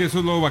guanchos. Y es que eso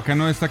es lo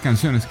bacano de esta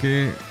canción, es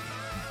que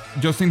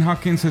Justin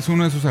Hawkins es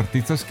uno de esos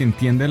artistas que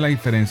entiende la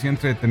diferencia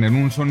entre tener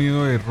un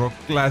sonido de rock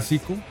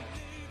clásico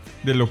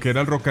de lo que era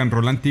el rock and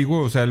roll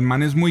antiguo. O sea, el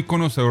man es muy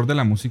conocedor de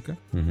la música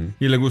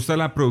y le gusta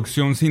la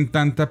producción sin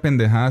tanta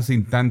pendejada,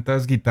 sin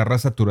tantas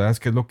guitarras saturadas,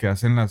 que es lo que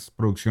hacen las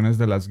producciones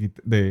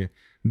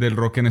del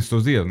rock en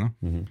estos días, ¿no?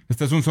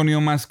 Este es un sonido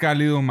más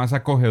cálido, más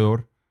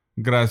acogedor,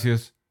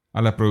 gracias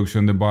a la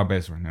producción de Bob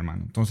Ezrin,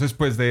 hermano. Entonces,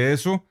 pues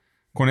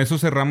con eso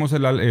cerramos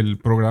el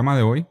programa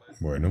de hoy.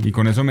 Bueno. Y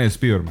con eso me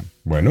despido, hermano.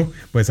 Bueno,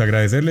 pues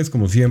agradecerles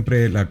como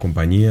siempre la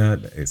compañía,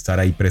 estar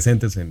ahí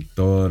presentes en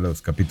todos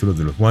los capítulos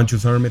de los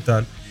Juanchos Hablan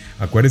Metal.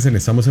 Acuérdense,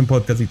 estamos en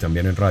podcast y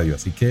también en radio,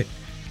 así que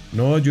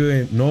no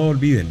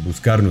olviden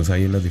buscarnos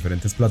ahí en las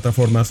diferentes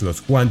plataformas, los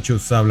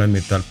Juanchos Hablan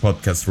Metal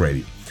Podcast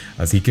Radio.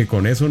 Así que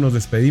con eso nos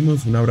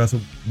despedimos, un abrazo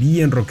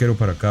bien rockero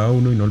para cada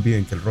uno y no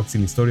olviden que el rock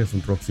sin historia es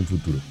un rock sin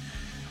futuro.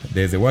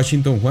 Desde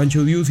Washington,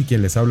 Juancho Dios y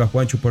quien les habla,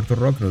 Juancho Puerto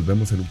Rock. Nos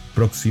vemos en un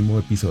próximo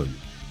episodio.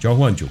 Chao,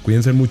 Juancho,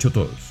 cuídense mucho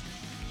todos.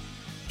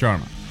 Chao,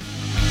 hermano.